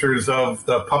photoshopping pictures of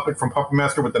the puppet from Puppet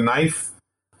Master with the knife,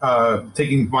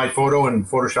 taking my photo and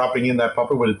photoshopping in that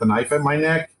puppet with the knife at my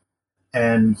neck.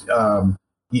 And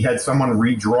he had someone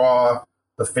redraw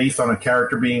the face on a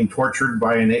character being tortured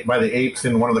by the apes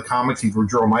in one of the comics. He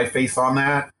drew my face on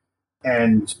that,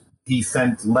 and he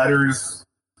sent letters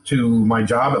to my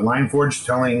job at Lineforge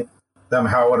telling them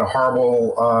how what a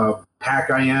horrible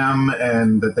pack I am,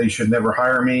 and that they should never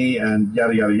hire me, and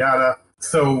yada yada yada.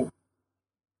 So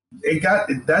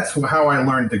that's how I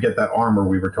learned to get that armor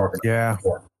we were talking about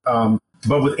before.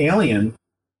 But with Alien,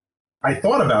 I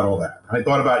thought about all that. I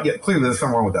thought about, clearly there's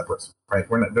something wrong with that person, right?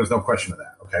 There's no question of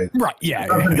that, okay? Right, yeah.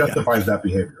 Nothing justifies that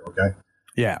behavior, okay?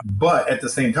 Yeah. But at the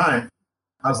same time,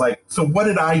 I was like, so what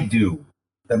did I do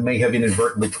that may have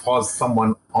inadvertently caused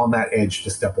someone on that edge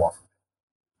to step off?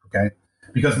 Okay?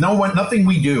 Because nothing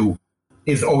we do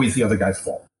is always the other guy's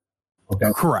fault.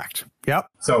 Okay? Correct. Yep.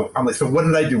 So I'm like, so what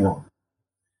did I do wrong?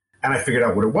 And I figured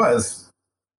out what it was.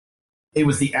 It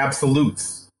was the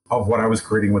absolutes of what I was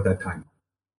creating with that time.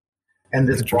 And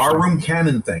this barroom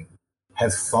canon thing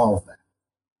has solved that.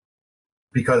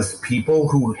 Because people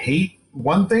who hate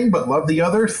one thing but love the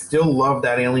other still love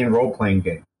that Alien role-playing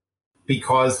game.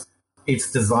 Because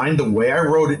it's designed, the way I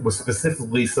wrote it was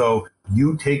specifically so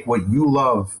you take what you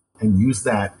love and use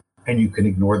that, and you can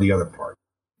ignore the other part.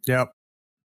 Yep.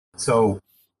 So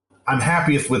I'm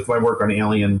happiest with my work on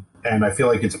Alien, and I feel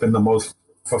like it's been the most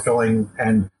fulfilling,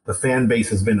 and the fan base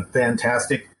has been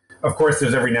fantastic. Of course,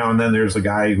 there's every now and then there's a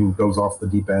guy who goes off the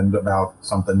deep end about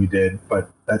something you did, but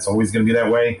that's always going to be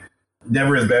that way.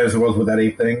 Never as bad as it was with that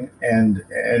ape thing, and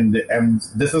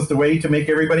this is the way to make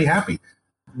everybody happy.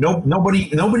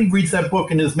 Nobody reads that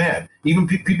book and is mad. Even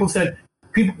people said,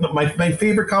 my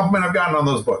favorite compliment I've gotten on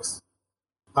those books.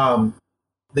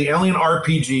 The Alien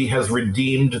RPG has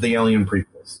redeemed the Alien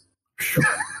prequels.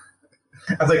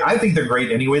 I was like, I think they're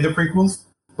great anyway, the prequels.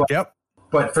 But, yep.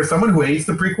 But for someone who hates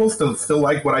the prequels to still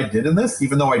like what I did in this,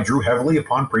 even though I drew heavily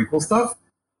upon prequel stuff,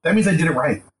 that means I did it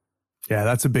right. Yeah,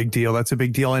 that's a big deal. That's a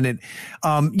big deal. And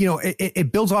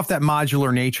it builds off that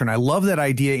modular nature. And I love that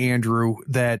idea, Andrew,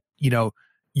 that,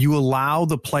 you allow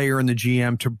the player and the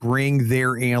GM to bring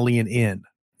their alien in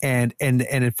and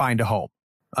find a home.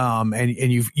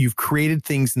 And you've created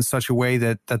things in such a way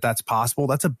that's possible.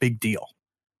 That's a big deal.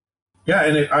 Yeah,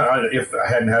 and if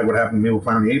I hadn't had what happened to me with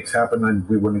Planet of the Apes happen, then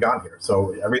we wouldn't have gotten here.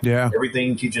 So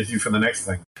everything teaches you for the next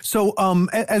thing. So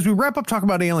as we wrap up talking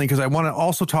about Alien, because I want to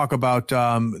also talk about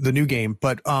the new game,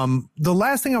 but the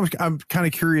last thing I'm kind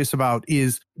of curious about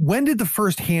is, when did the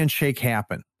first handshake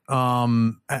happen?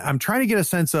 I'm trying to get a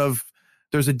sense of,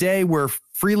 there's a day where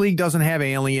Free League doesn't have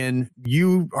Alien,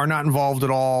 you are not involved at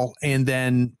all, and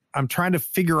then I'm trying to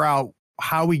figure out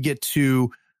how we get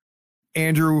to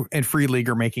Andrew and Free League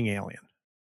are making Alien.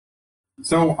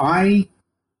 So I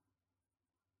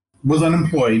was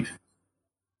unemployed,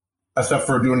 except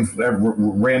for doing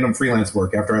random freelance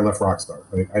work after I left Rockstar.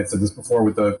 I said this before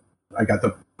I got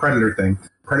the Predator thing.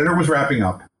 Predator was wrapping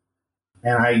up,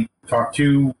 and I talked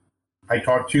to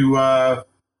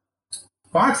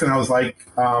Fox, and I was like,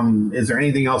 is there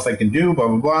anything else I can do? Blah,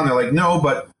 blah, blah. And they're like, no,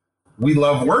 but we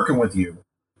love working with you.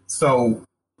 So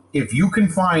if you can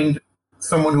find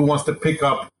someone who wants to pick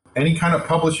up any kind of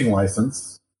publishing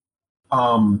license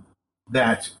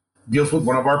that deals with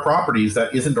one of our properties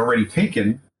that isn't already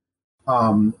taken,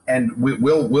 and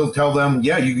we'll tell them,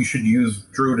 yeah, you should use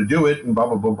Drew to do it, and blah,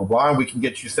 blah, blah, blah, blah. And we can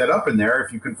get you set up in there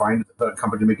if you can find a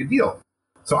company to make a deal.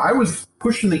 So I was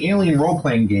pushing the Alien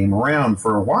role-playing game around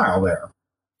for a while there,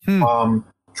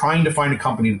 trying to find a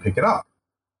company to pick it up.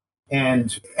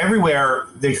 And everywhere,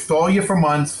 they stall you for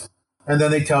months, and then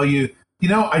they tell you,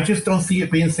 I just don't see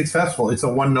it being successful. It's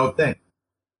a one-note thing.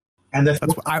 And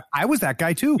I was that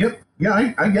guy, too. Yep.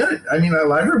 Yeah, I get it. I mean,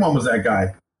 everyone was that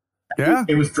guy. Yeah.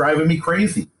 It was driving me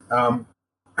crazy.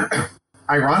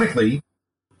 Ironically,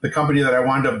 the company that I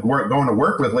wound up going to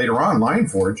work with later on,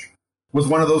 Lionforge, was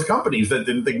one of those companies that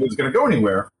didn't think it was going to go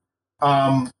anywhere.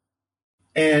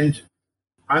 And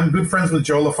I'm good friends with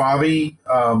Joe LaFavi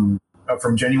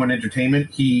from Genuine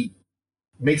Entertainment. He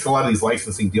makes a lot of these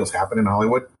licensing deals happen in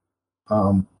Hollywood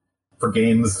for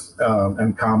games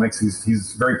and comics.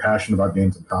 He's very passionate about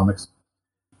games and comics.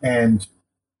 And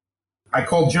I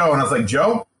called Joe, and I was like,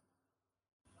 Joe,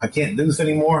 I can't do this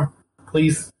anymore.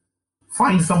 Please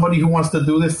find somebody who wants to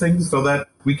do this thing so that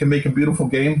we can make a beautiful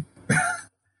game.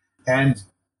 And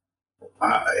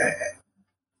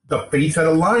the fates had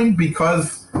aligned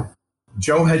because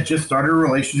Joe had just started a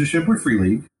relationship with Free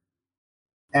League.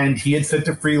 And he had said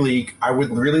to Free League, I would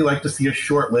really like to see a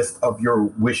short list of your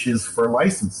wishes for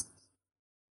licenses.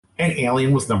 And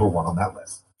Alien was number one on that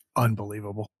list.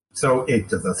 Unbelievable. So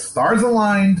the stars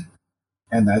aligned,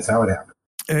 and that's how it happened.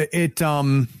 I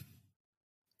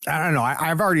don't know.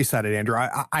 I've already said it, Andrew.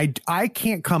 I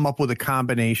can't come up with a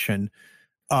combination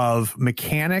of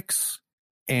mechanics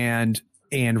and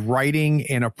writing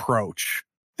and approach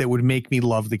that would make me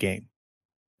love the game.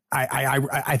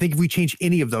 I think if we change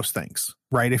any of those things,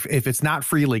 right? If it's not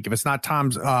Free League, if it's not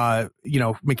Tom's,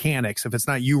 mechanics, if it's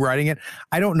not you writing it,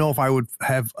 I don't know if I would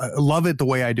have love it the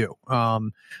way I do.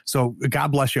 So God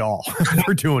bless you all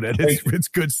for doing it. It's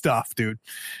good stuff, dude.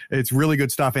 It's really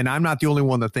good stuff. And I'm not the only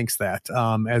one that thinks that,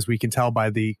 as we can tell by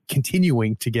the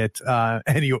continuing to get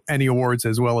any awards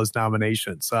as well as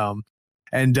nominations.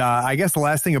 And I guess the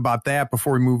last thing about that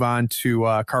before we move on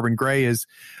to Carbon Gray is,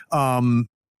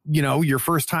 your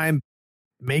first time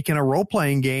making a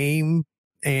role-playing game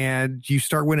and you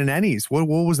start winning Ennies. What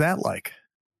was that like?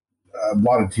 A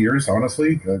lot of tears,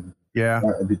 honestly. Yeah.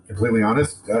 I'll be completely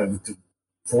honest.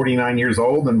 49 years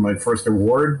old, and my first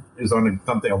award is on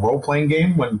a role-playing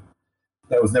game when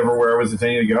that was never where I was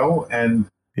intending to go. And,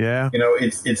 yeah,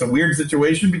 it's a weird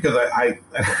situation because I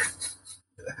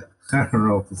I don't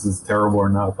know if this is terrible or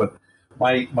not, but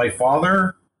my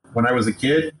father, when I was a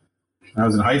kid, when I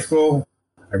was in high school,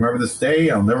 I remember this day.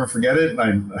 I'll never forget it.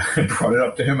 And I brought it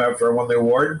up to him after I won the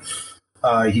award.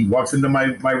 He walks into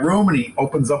my room and he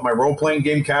opens up my role-playing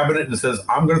game cabinet and says,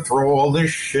 I'm going to throw all this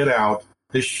shit out.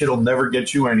 This shit will never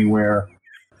get you anywhere.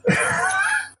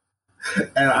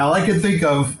 And all I could think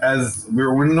of as we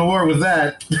were winning the war was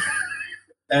that.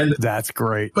 And that's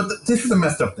great. But this is a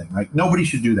messed up thing. Like, nobody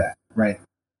should do that, right?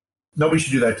 Nobody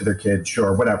should do that to their kid,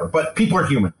 sure, whatever. But people are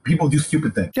human. People do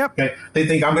stupid things. Yep. Okay? They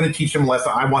think, I'm going to teach him a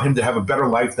lesson. I want him to have a better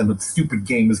life than the stupid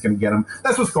game is going to get him.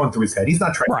 That's what's going through his head. He's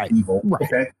not trying to be evil. Right.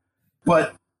 Okay?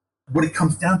 But what it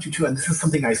comes down to, too, and this is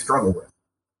something I struggle with,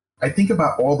 I think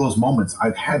about all those moments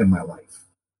I've had in my life.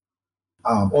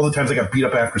 All the times I got beat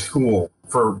up after school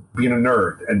for being a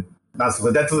nerd. And not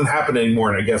so that doesn't happen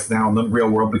anymore, I guess, now in the real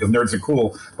world because nerds are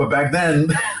cool. But back then,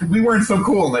 we weren't so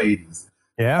cool in the 80s.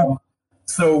 Yeah.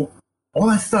 So all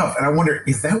that stuff. And I wonder,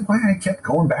 is that why I kept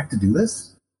going back to do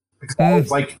this? Because I was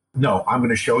like, no, I'm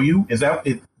going to show you. Is that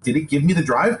it? Did it give me the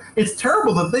drive? It's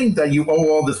terrible to think that you owe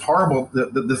all this horrible,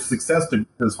 this success to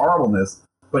this horribleness.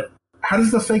 But how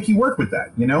does the psyche work with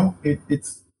that? It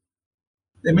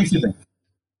makes you think.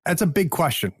 That's a big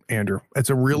question, Andrew. It's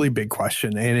a really big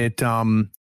question. And it,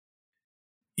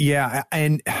 yeah.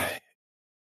 And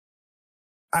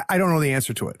I don't know the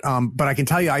answer to it. But I can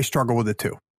tell you, I struggle with it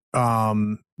too.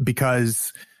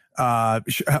 Because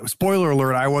spoiler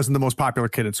alert, I wasn't the most popular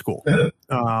kid at school.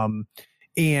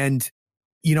 And,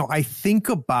 I think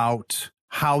about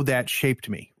how that shaped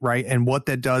me, right? And what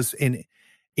that does in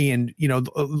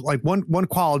like one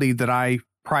quality that I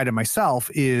prided myself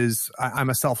is I'm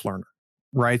a self-learner,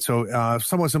 right? So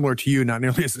somewhat similar to you, not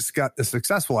nearly as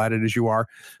successful at it as you are,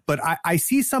 but I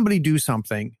see somebody do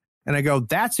something and I go,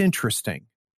 that's interesting.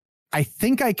 I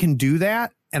think I can do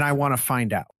that and I want to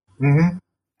find out. Mm-hmm.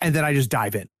 And then I just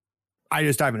dive in.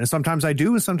 And sometimes I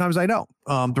do and sometimes I don't.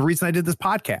 The reason I did this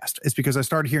podcast is because I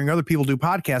started hearing other people do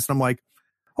podcasts and I'm like,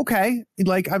 okay,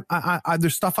 like I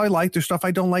there's stuff I like, there's stuff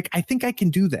I don't like. I think I can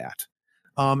do that.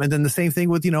 And then the same thing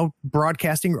with,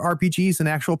 broadcasting RPGs and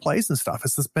actual plays and stuff.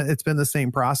 It's been the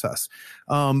same process.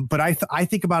 But I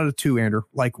think about it too, Andrew,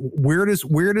 like where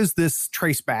does this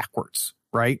trace backwards,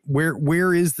 right?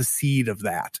 Where is the seed of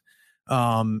that?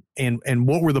 And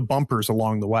what were the bumpers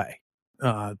along the way?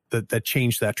 That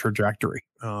changed that trajectory.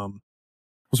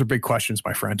 Those are big questions,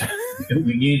 my friend. You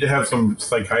need to have some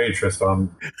psychiatrist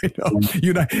on.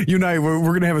 You and I, we're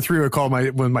going to have a 3-way call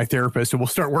with my therapist, and we'll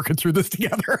start working through this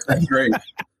together. That's great.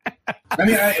 I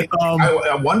mean,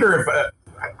 I wonder if,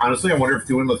 honestly,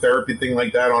 doing the therapy thing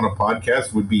like that on a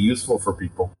podcast would be useful for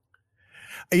people.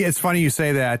 It's funny you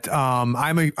say that.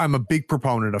 I'm a big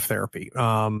proponent of therapy.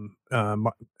 One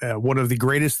of the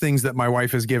greatest things that my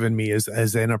wife has given me is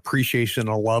an appreciation,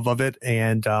 a love of it.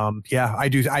 And I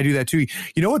do that too.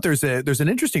 You know what? There's an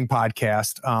interesting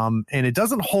podcast, and it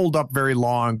doesn't hold up very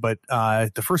long, but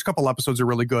the first couple episodes are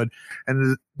really good.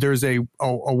 And there's a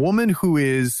woman who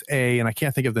is and I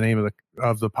can't think of the name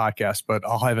of the podcast, but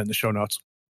I'll have it in the show notes.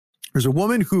 There's a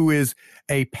woman who is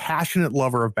a passionate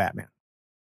lover of Batman.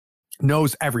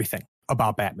 Knows everything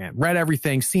about Batman, read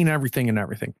everything, seen everything and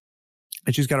everything.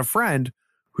 And she's got a friend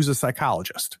who's a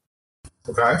psychologist.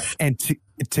 Okay. And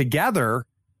together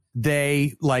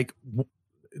they'll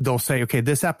say, okay,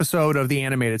 this episode of the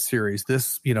animated series,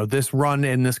 this run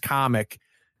in this comic,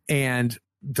 and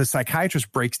the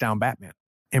psychiatrist breaks down Batman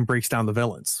and breaks down the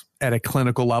villains at a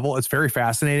clinical level. It's very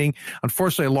fascinating.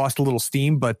 Unfortunately, I lost a little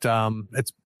steam, but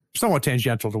it's somewhat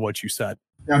tangential to what you said.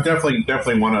 Yeah,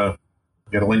 definitely want to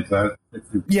get a link to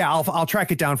that. Yeah, I'll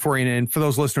track it down for you. And for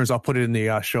those listeners, I'll put it in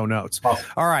the show notes. Awesome.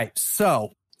 All right.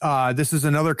 So this is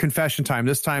another confession time.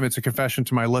 This time it's a confession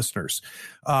to my listeners.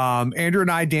 Andrew and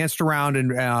I danced around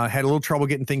and had a little trouble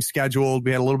getting things scheduled.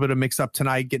 We had a little bit of mix up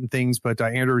tonight getting things, but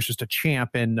Andrew was just a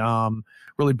champ and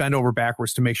really bent over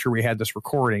backwards to make sure we had this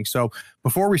recording. So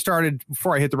before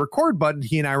I hit the record button,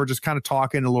 he and I were just kind of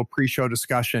talking, a little pre-show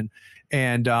discussion.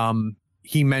 And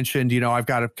he mentioned, I've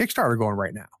got a Kickstarter going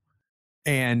right now.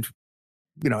 And,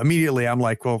 immediately I'm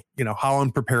like, well, how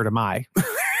unprepared am I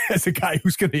as a guy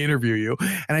who's going to interview you?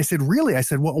 And I said, really? I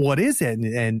said, what is it?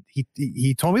 And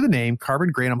he told me the name, Carbon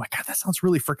Gray. And I'm like, God, that sounds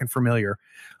really freaking familiar.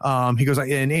 He goes,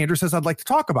 and Andrew says, I'd like to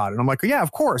talk about it. And I'm like, yeah,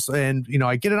 of course. And,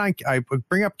 I get it on, I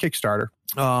bring up Kickstarter.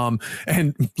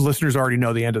 And listeners already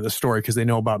know the end of the story because they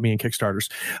know about me and Kickstarters.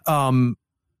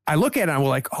 I look at it and I'm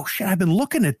like, oh shit, I've been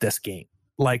looking at this game.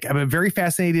 Like, I've been very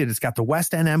fascinated. It's got the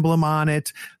West End emblem on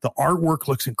it. The artwork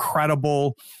looks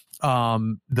incredible.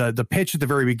 The pitch at the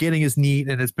very beginning is neat.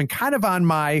 And it's been kind of on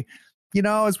my,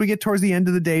 as we get towards the end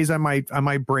of the days, I might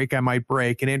break. And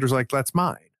Andrew's like, that's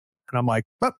mine. And I'm like,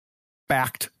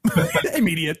 backed.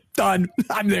 Immediate. Done.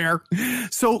 I'm there.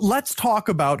 So let's talk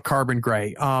about Carbon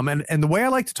Gray. And the way I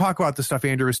like to talk about this stuff,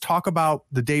 Andrew, is talk about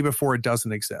the day before it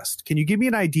doesn't exist. Can you give me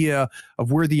an idea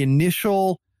of where the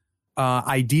initial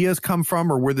ideas come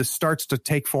from or where this starts to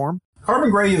take form? Carbon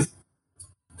Gray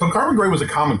was a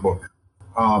comic book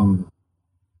from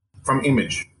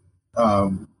Image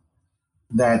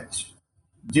that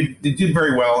did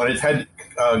very well, and it had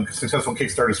successful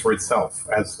Kickstarters for itself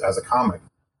as a comic.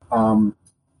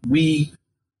 We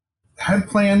had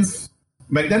plans.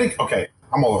 Magnetic. Okay,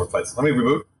 I'm all over the place. Let me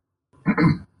reboot.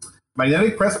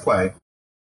 Magnetic Press Play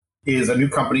is a new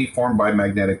company formed by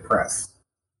Magnetic Press.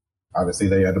 Obviously,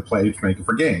 they had to play to make it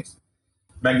for games.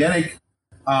 Magnetic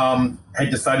had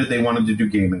decided they wanted to do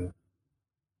gaming.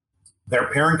 Their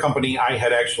parent company, I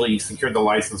had actually secured the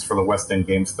license for the West End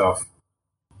game stuff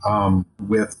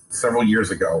with several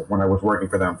years ago when I was working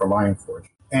for them for Lionforge.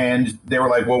 And they were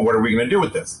like, well, what are we going to do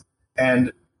with this?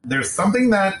 And there's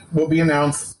something that will be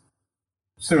announced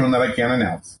soon that I can't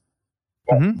announce.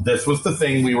 Well, This was the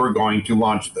thing we were going to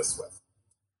launch this with.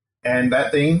 And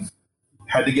that thing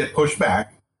had to get pushed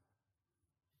back.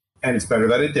 And it's better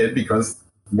that it did because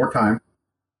more time.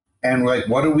 And we're like,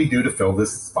 what do we do to fill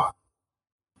this spot?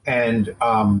 And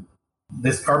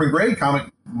this Carbon Gray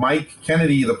comic, Mike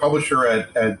Kennedy, the publisher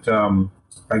at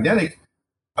Magnetic,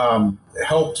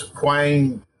 helped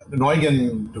Quang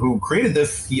Nguyen, who created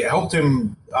this, he helped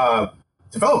him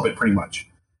develop it pretty much.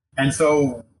 And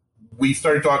so we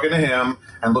started talking to him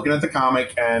and looking at the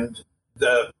comic, and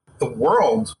the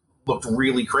world looked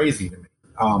really crazy to me.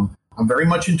 I'm very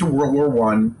much into World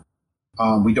War I.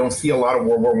 We don't see a lot of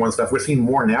World War One stuff. We're seeing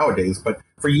more nowadays, but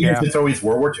for years it's always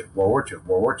World War II, World War II,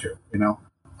 World War II. You know,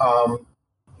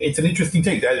 it's an interesting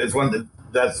take. That's one of the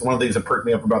things that perked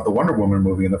me up about the Wonder Woman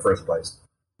movie in the first place.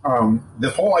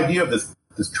 This whole idea of this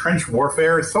trench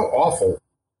warfare is so awful.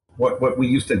 What we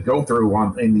used to go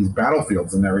through in these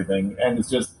battlefields and everything, and it's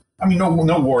just, I mean,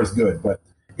 no war is good, but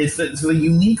it's a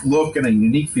unique look and a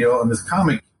unique feel, and this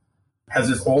comic has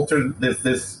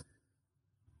this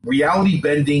reality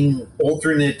bending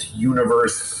alternate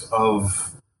universe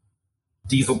of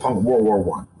Diesel Punk World War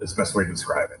One. Is the best way to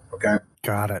describe it. Okay,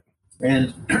 got it.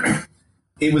 And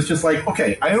it was just like,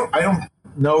 okay, I don't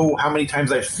know how many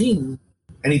times I've seen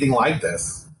anything like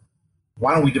this.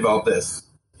 Why don't we develop this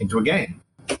into a game?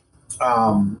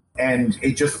 And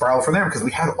it just spiraled from there because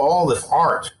we had all this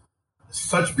art,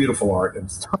 such beautiful art,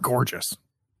 and gorgeous.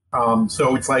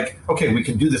 So it's like, okay, we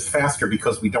can do this faster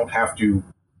because we don't have to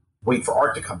wait for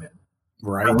art to come in.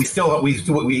 Right. We still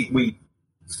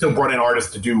brought in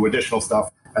artists to do additional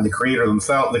stuff, and the creator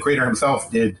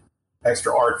himself did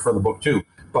extra art for the book too.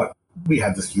 But we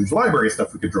had this huge library of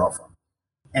stuff we could draw from,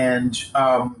 and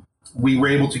we were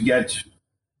able to get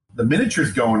the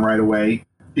miniatures going right away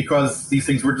because these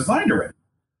things were designed already.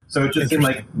 So it just seemed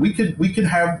like we can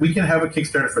have a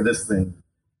Kickstarter for this thing,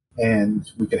 and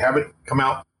we could have it come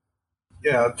out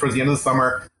towards the end of the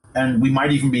summer, and we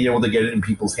might even be able to get it in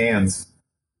people's hands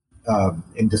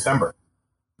in December.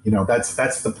 You know, that's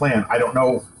the plan. I don't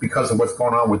know because of what's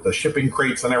going on with the shipping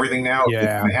crates and everything now. It's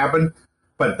going to happen,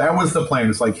 but that was the plan.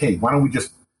 It's like, hey, why don't we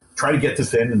just try to get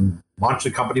this in and launch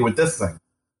the company with this thing?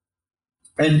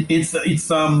 And it's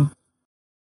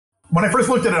when I first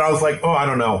looked at it, I was like, oh, I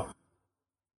don't know.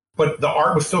 But the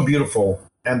art was so beautiful.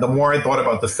 And the more I thought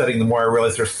about the setting, the more I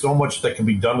realized there's so much that can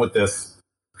be done with this.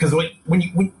 Because when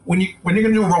you're going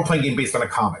to do a role-playing game based on a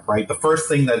comic, right, the first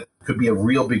thing that could be a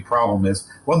real big problem is,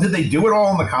 well, did they do it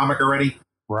all in the comic already?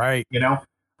 Right. You know?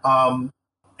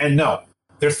 And no,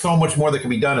 there's so much more that can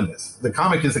be done in this. The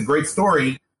comic is a great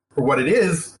story for what it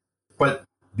is, but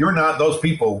you're not those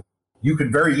people. You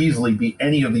could very easily be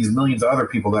any of these millions of other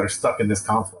people that are stuck in this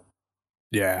conflict.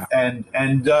 Yeah. And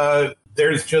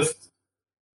there's just,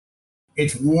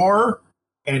 it's war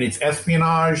and it's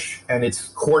espionage and it's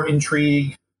court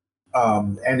intrigue.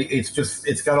 And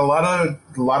it's got a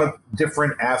lot of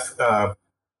different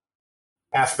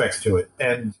aspects to it.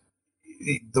 And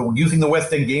using the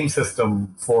West End game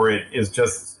system for it is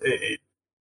just,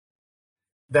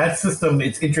 that system,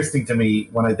 it's interesting to me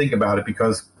when I think about it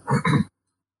because a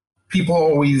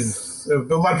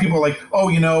lot of people are like, oh,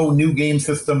 new game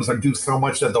systems do so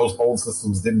much that those old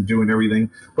systems didn't do and everything.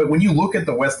 But when you look at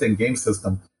the West End game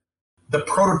system, the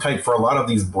prototype for a lot of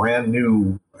these brand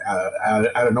new out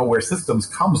of nowhere systems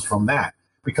comes from that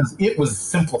because it was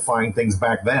simplifying things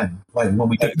back then. Like when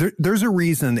we there's a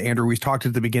reason, Andrew, we talked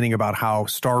at the beginning about how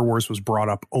Star Wars was brought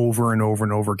up over and over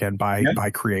and over again by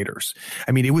creators.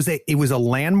 I mean, it was a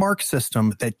landmark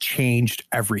system that changed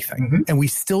everything, and we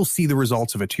still see the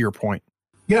results of it. To your point,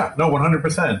 yeah, no,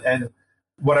 100%. And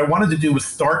what I wanted to do was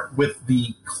start with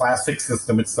the classic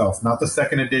system itself, not the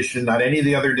second edition, not any of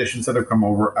the other editions that have come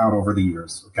out over the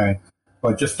years. Okay,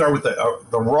 but just start with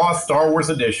the raw Star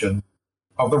Wars edition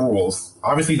of the rules.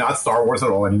 Obviously, not Star Wars at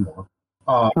all anymore.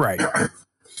 Right.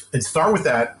 And start with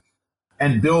that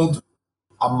and build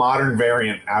a modern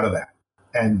variant out of that,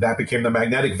 and that became the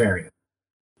magnetic variant.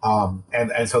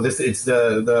 And so it's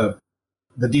the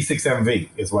D6MV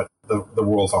is what the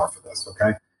rules are for this.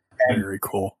 Okay, and very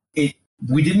cool.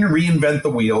 We didn't reinvent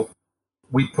the wheel.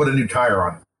 We put a new tire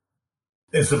on it.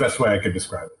 It's the best way I could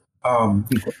describe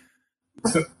it.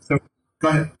 So go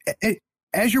ahead.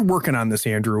 As you're working on this,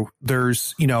 Andrew,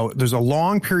 there's a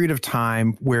long period of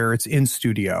time where it's in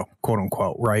studio, quote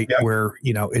unquote, right? Yep. Where,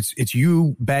 it's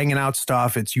you banging out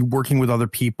stuff. It's you working with other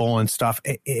people and stuff.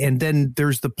 And then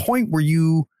there's the point where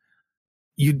you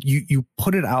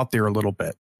put it out there a little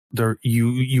bit.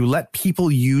 You let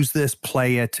people use this,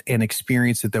 play it, and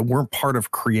experience it that weren't part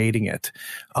of creating it.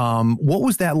 What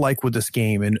was that like with this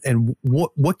game, and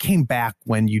what came back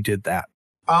when you did that?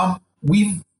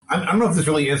 I don't know if this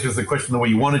really answers the question the way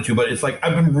you wanted to, but it's like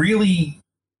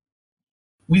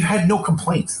we've had no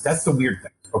complaints. That's the weird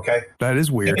thing. Okay, that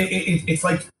is weird. It's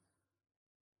like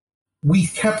we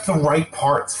kept the right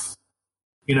parts.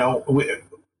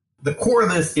 The core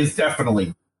of this is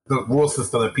definitely the rule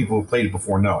system that people who played it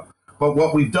before know. But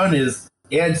what we've done is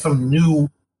add some new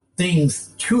things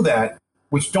to that,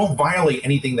 which don't violate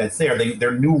anything that's there.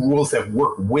 They're new rules that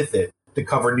work with it to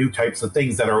cover new types of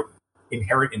things that are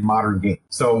inherent in modern games.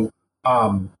 So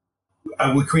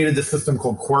we created this system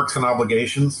called Quirks and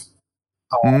Obligations.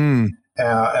 And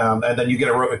And then you get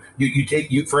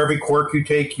for every quirk you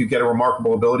take, you get a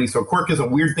remarkable ability. So a quirk is a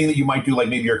weird thing that you might do, like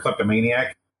maybe you're a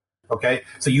kleptomaniac. Okay,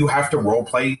 so you have to role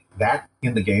play that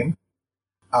in the game.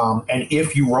 And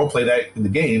if you role play that in the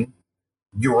game,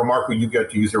 you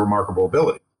get to use your remarkable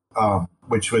ability,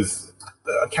 which was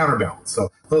a counterbalance. So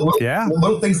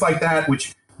little things like that,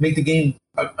 which make the game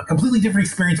a completely different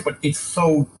experience, but it's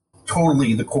so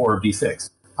totally the core of D6.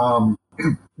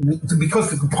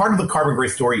 Because part of the Carbon Gray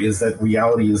story is that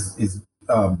reality is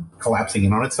collapsing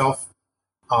in on itself.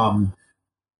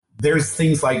 There's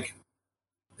things like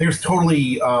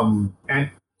totally and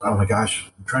oh my gosh,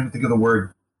 I'm trying to think of the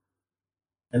word.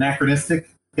 Anachronistic,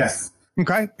 yes.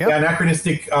 Okay. Yep. Yeah,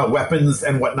 anachronistic weapons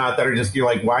and whatnot that are just, you're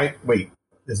like, why? Wait,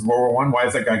 this is World War I? Why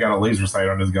has that guy got a laser sight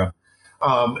on his gun?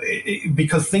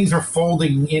 Because things are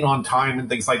folding in on time and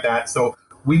things like that. So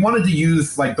we wanted to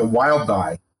use like the wild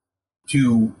die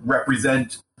to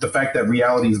represent the fact that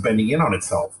reality is bending in on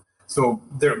itself. So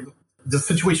the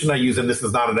situation I use, and this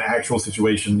is not an actual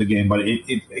situation in the game, but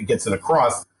it gets it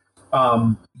across.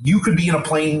 You could be in a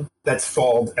plane that's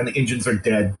stalled and the engines are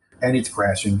dead and it's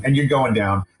crashing and you're going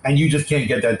down and you just can't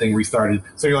get that thing restarted.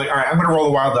 So you're like, all right, I'm going to roll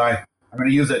the wild die. I'm going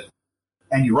to use it.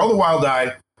 And you roll the wild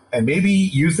die and maybe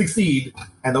you succeed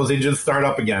and those engines start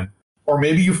up again. Or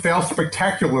maybe you fail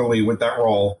spectacularly with that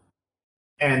roll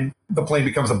and the plane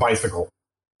becomes a bicycle.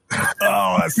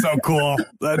 Oh, that's so cool.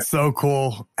 That's so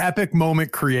cool. Epic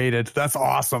moment created. That's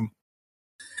awesome.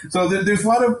 So there's a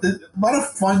lot of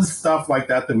fun stuff like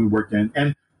that we worked in.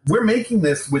 And we're making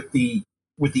this with the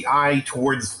eye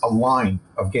towards a line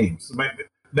of games. The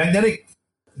magnetic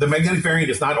variant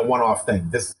is not a one-off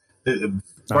thing.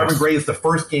 Carbon Gray is the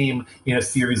first game in a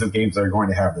series of games that are going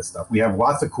to have this stuff. We have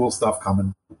lots of cool stuff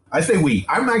coming. I say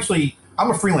I'm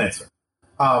a freelancer.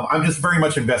 I'm just very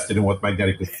much invested in what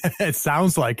Magnetic is. It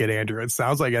sounds like it, Andrew. It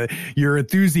sounds like it. Your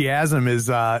enthusiasm is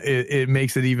it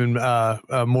makes it even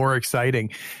more exciting.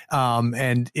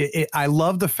 And I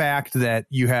love the fact that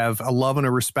you have a love and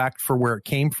a respect for where it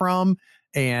came from,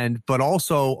 but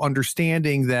also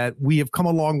understanding that we have come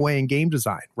a long way in game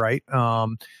design, right?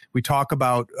 We talk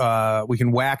about we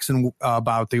can wax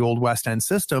about the old West End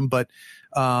system, but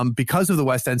because of the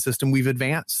West End system, we've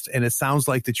advanced, and it sounds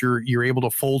like that you're able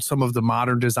to fold some of the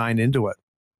modern design into it.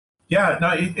 Yeah, no,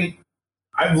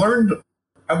 I've learned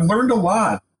a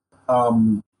lot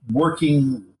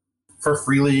working for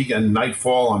Free League and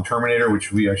Nightfall on Terminator,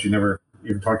 which we actually never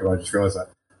even talked about. I just realized that.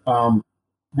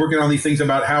 Working on these things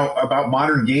about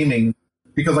modern gaming,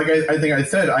 because like I think I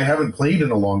said, I haven't played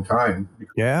in a long time.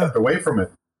 Yeah, I stepped away from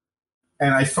it,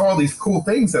 and I saw these cool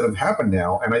things that have happened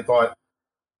now, and I thought,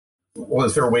 well,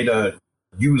 is there a way to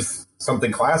use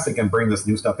something classic and bring this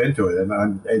new stuff into it? And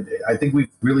I think we've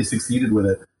really succeeded with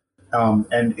it.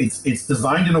 And it's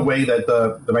designed in a way that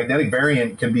the magnetic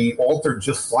variant can be altered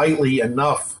just slightly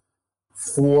enough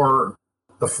for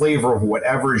the flavor of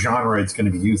whatever genre it's going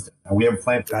to be used in. And we have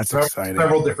planned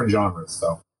several different genres.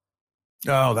 So.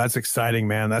 Oh, that's exciting,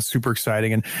 man. That's super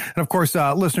exciting. And of course,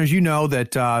 listeners, you know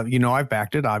that, I've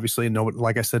backed it, obviously. And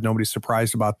like I said, nobody's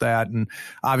surprised about that. And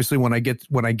obviously when I get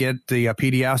the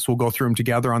PDFs, we'll go through them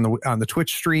together on the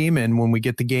Twitch stream. And when we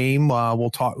get the game,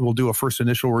 we'll do a first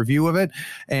initial review of it.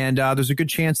 And there's a good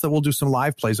chance that we'll do some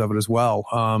live plays of it as well.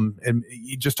 And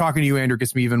just talking to you, Andrew,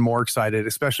 gets me even more excited,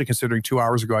 especially considering 2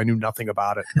 hours ago, I knew nothing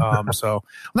about it. So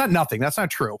not nothing, that's not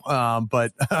true.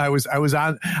 But I was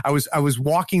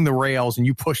walking the rails and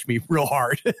you pushed me real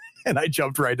hard and I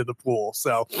jumped right to the pool.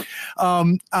 So,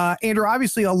 Andrew,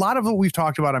 obviously a lot of what we've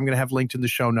talked about, I'm going to have linked in the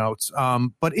show notes.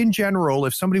 But in general,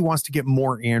 if somebody wants to get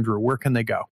more Andrew, where can they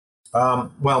go?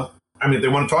 Well, I mean, if they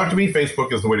want to talk to me,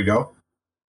 Facebook is the way to go.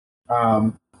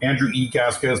 Andrew E.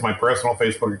 Casca is my personal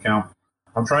Facebook account.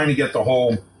 I'm trying to get the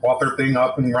whole author thing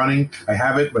up and running. I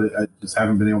have it, but I just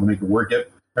haven't been able to make it work yet.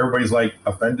 Everybody's like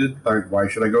offended. Like, why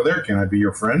should I go there? Can I be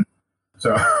your friend?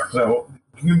 So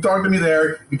you can talk to me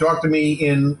there. You talk to me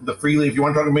in the Free League. If you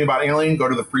want to talk to me about Alien, go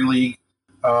to the Free League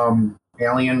Alien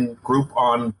RPG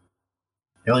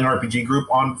group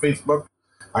on Facebook.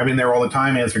 I'm in there all the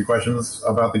time answering questions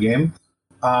about the game.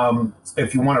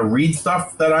 If you want to read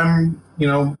stuff that I'm,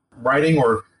 writing,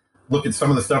 or look at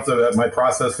some of the stuff that my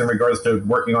process in regards to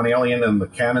working on Alien and the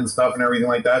canon stuff and everything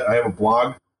like that, I have a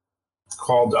blog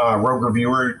called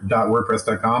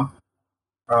roguereviewer.wordpress.com.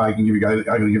 I can give you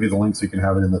the link so you can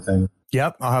have it in the thing.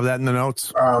 Yep, I'll have that in the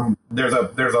notes. There's a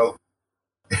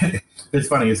it's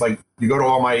funny. It's like you go to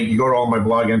all my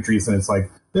blog entries and it's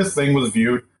like, this thing was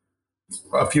viewed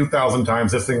a few thousand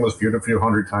times. This thing was viewed a few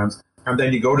hundred times. And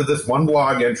then you go to this one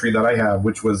blog entry that I have,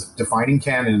 which was defining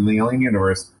canon in the Alien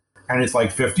universe, and it's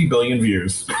like 50 billion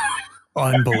views.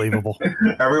 Unbelievable.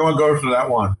 Everyone goes to that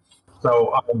one.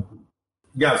 So,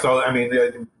 yeah. So, I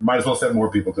mean, might as well send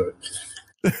more people to it.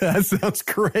 That sounds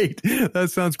great.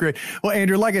 That sounds great. Well,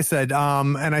 Andrew, like I said,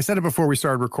 and I said it before we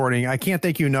started recording, I can't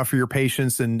thank you enough for your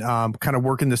patience and kind of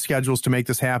working the schedules to make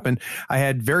this happen. I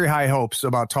had very high hopes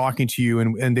about talking to you,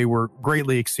 and they were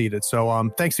greatly exceeded.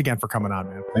 So thanks again for coming on,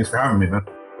 man. Thanks for having me, man.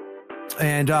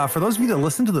 And for those of you that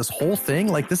listened to this whole thing,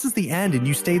 like this is the end and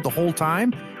you stayed the whole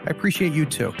time, I appreciate you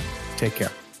too. Take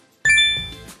care.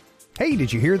 Hey,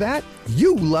 did you hear that?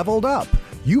 You leveled up.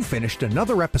 You finished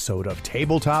another episode of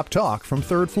Tabletop Talk from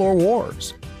Third Floor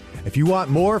Wars. If you want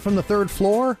more from the Third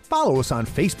Floor, follow us on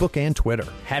Facebook and Twitter.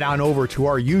 Head on over to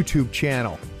our YouTube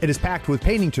channel. It is packed with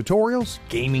painting tutorials,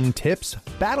 gaming tips,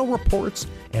 battle reports,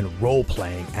 and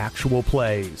role-playing actual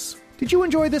plays. Did you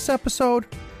enjoy this episode?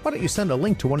 Why don't you send a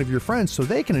link to one of your friends so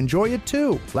they can enjoy it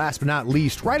too? Last but not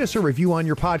least, write us a review on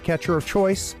your podcatcher of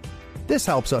choice. This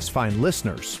helps us find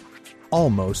listeners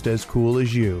almost as cool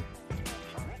as you.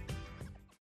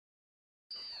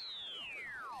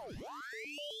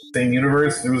 Same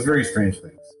universe. It was very strange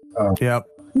things. Yep.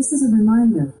 This is a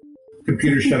reminder.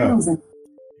 Computer, shut up.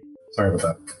 Sorry about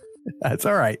that. That's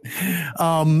all right.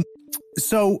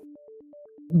 So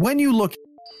when you look,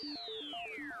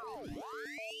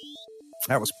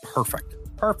 that was perfect.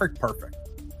 Perfect.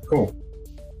 Cool.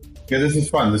 Yeah, this is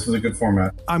fun. This is a good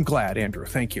format. I'm glad, Andrew.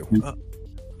 Thank you.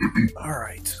 All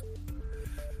right.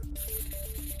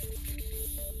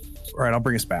 All right, I'll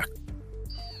bring us back.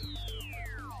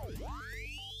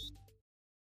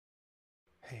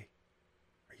 Hey,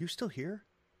 are you still here?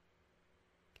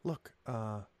 Look,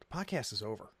 the podcast is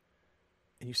over.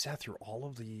 And you sat through all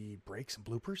of the breaks and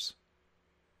bloopers?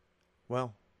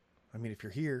 Well, I mean, if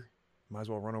you're here, you might as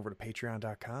well run over to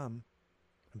patreon.com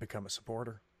and become a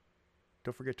supporter.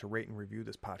 Don't forget to rate and review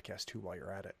this podcast too while you're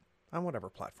at it, on whatever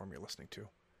platform you're listening to.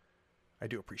 I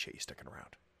do appreciate you sticking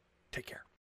around. Take care.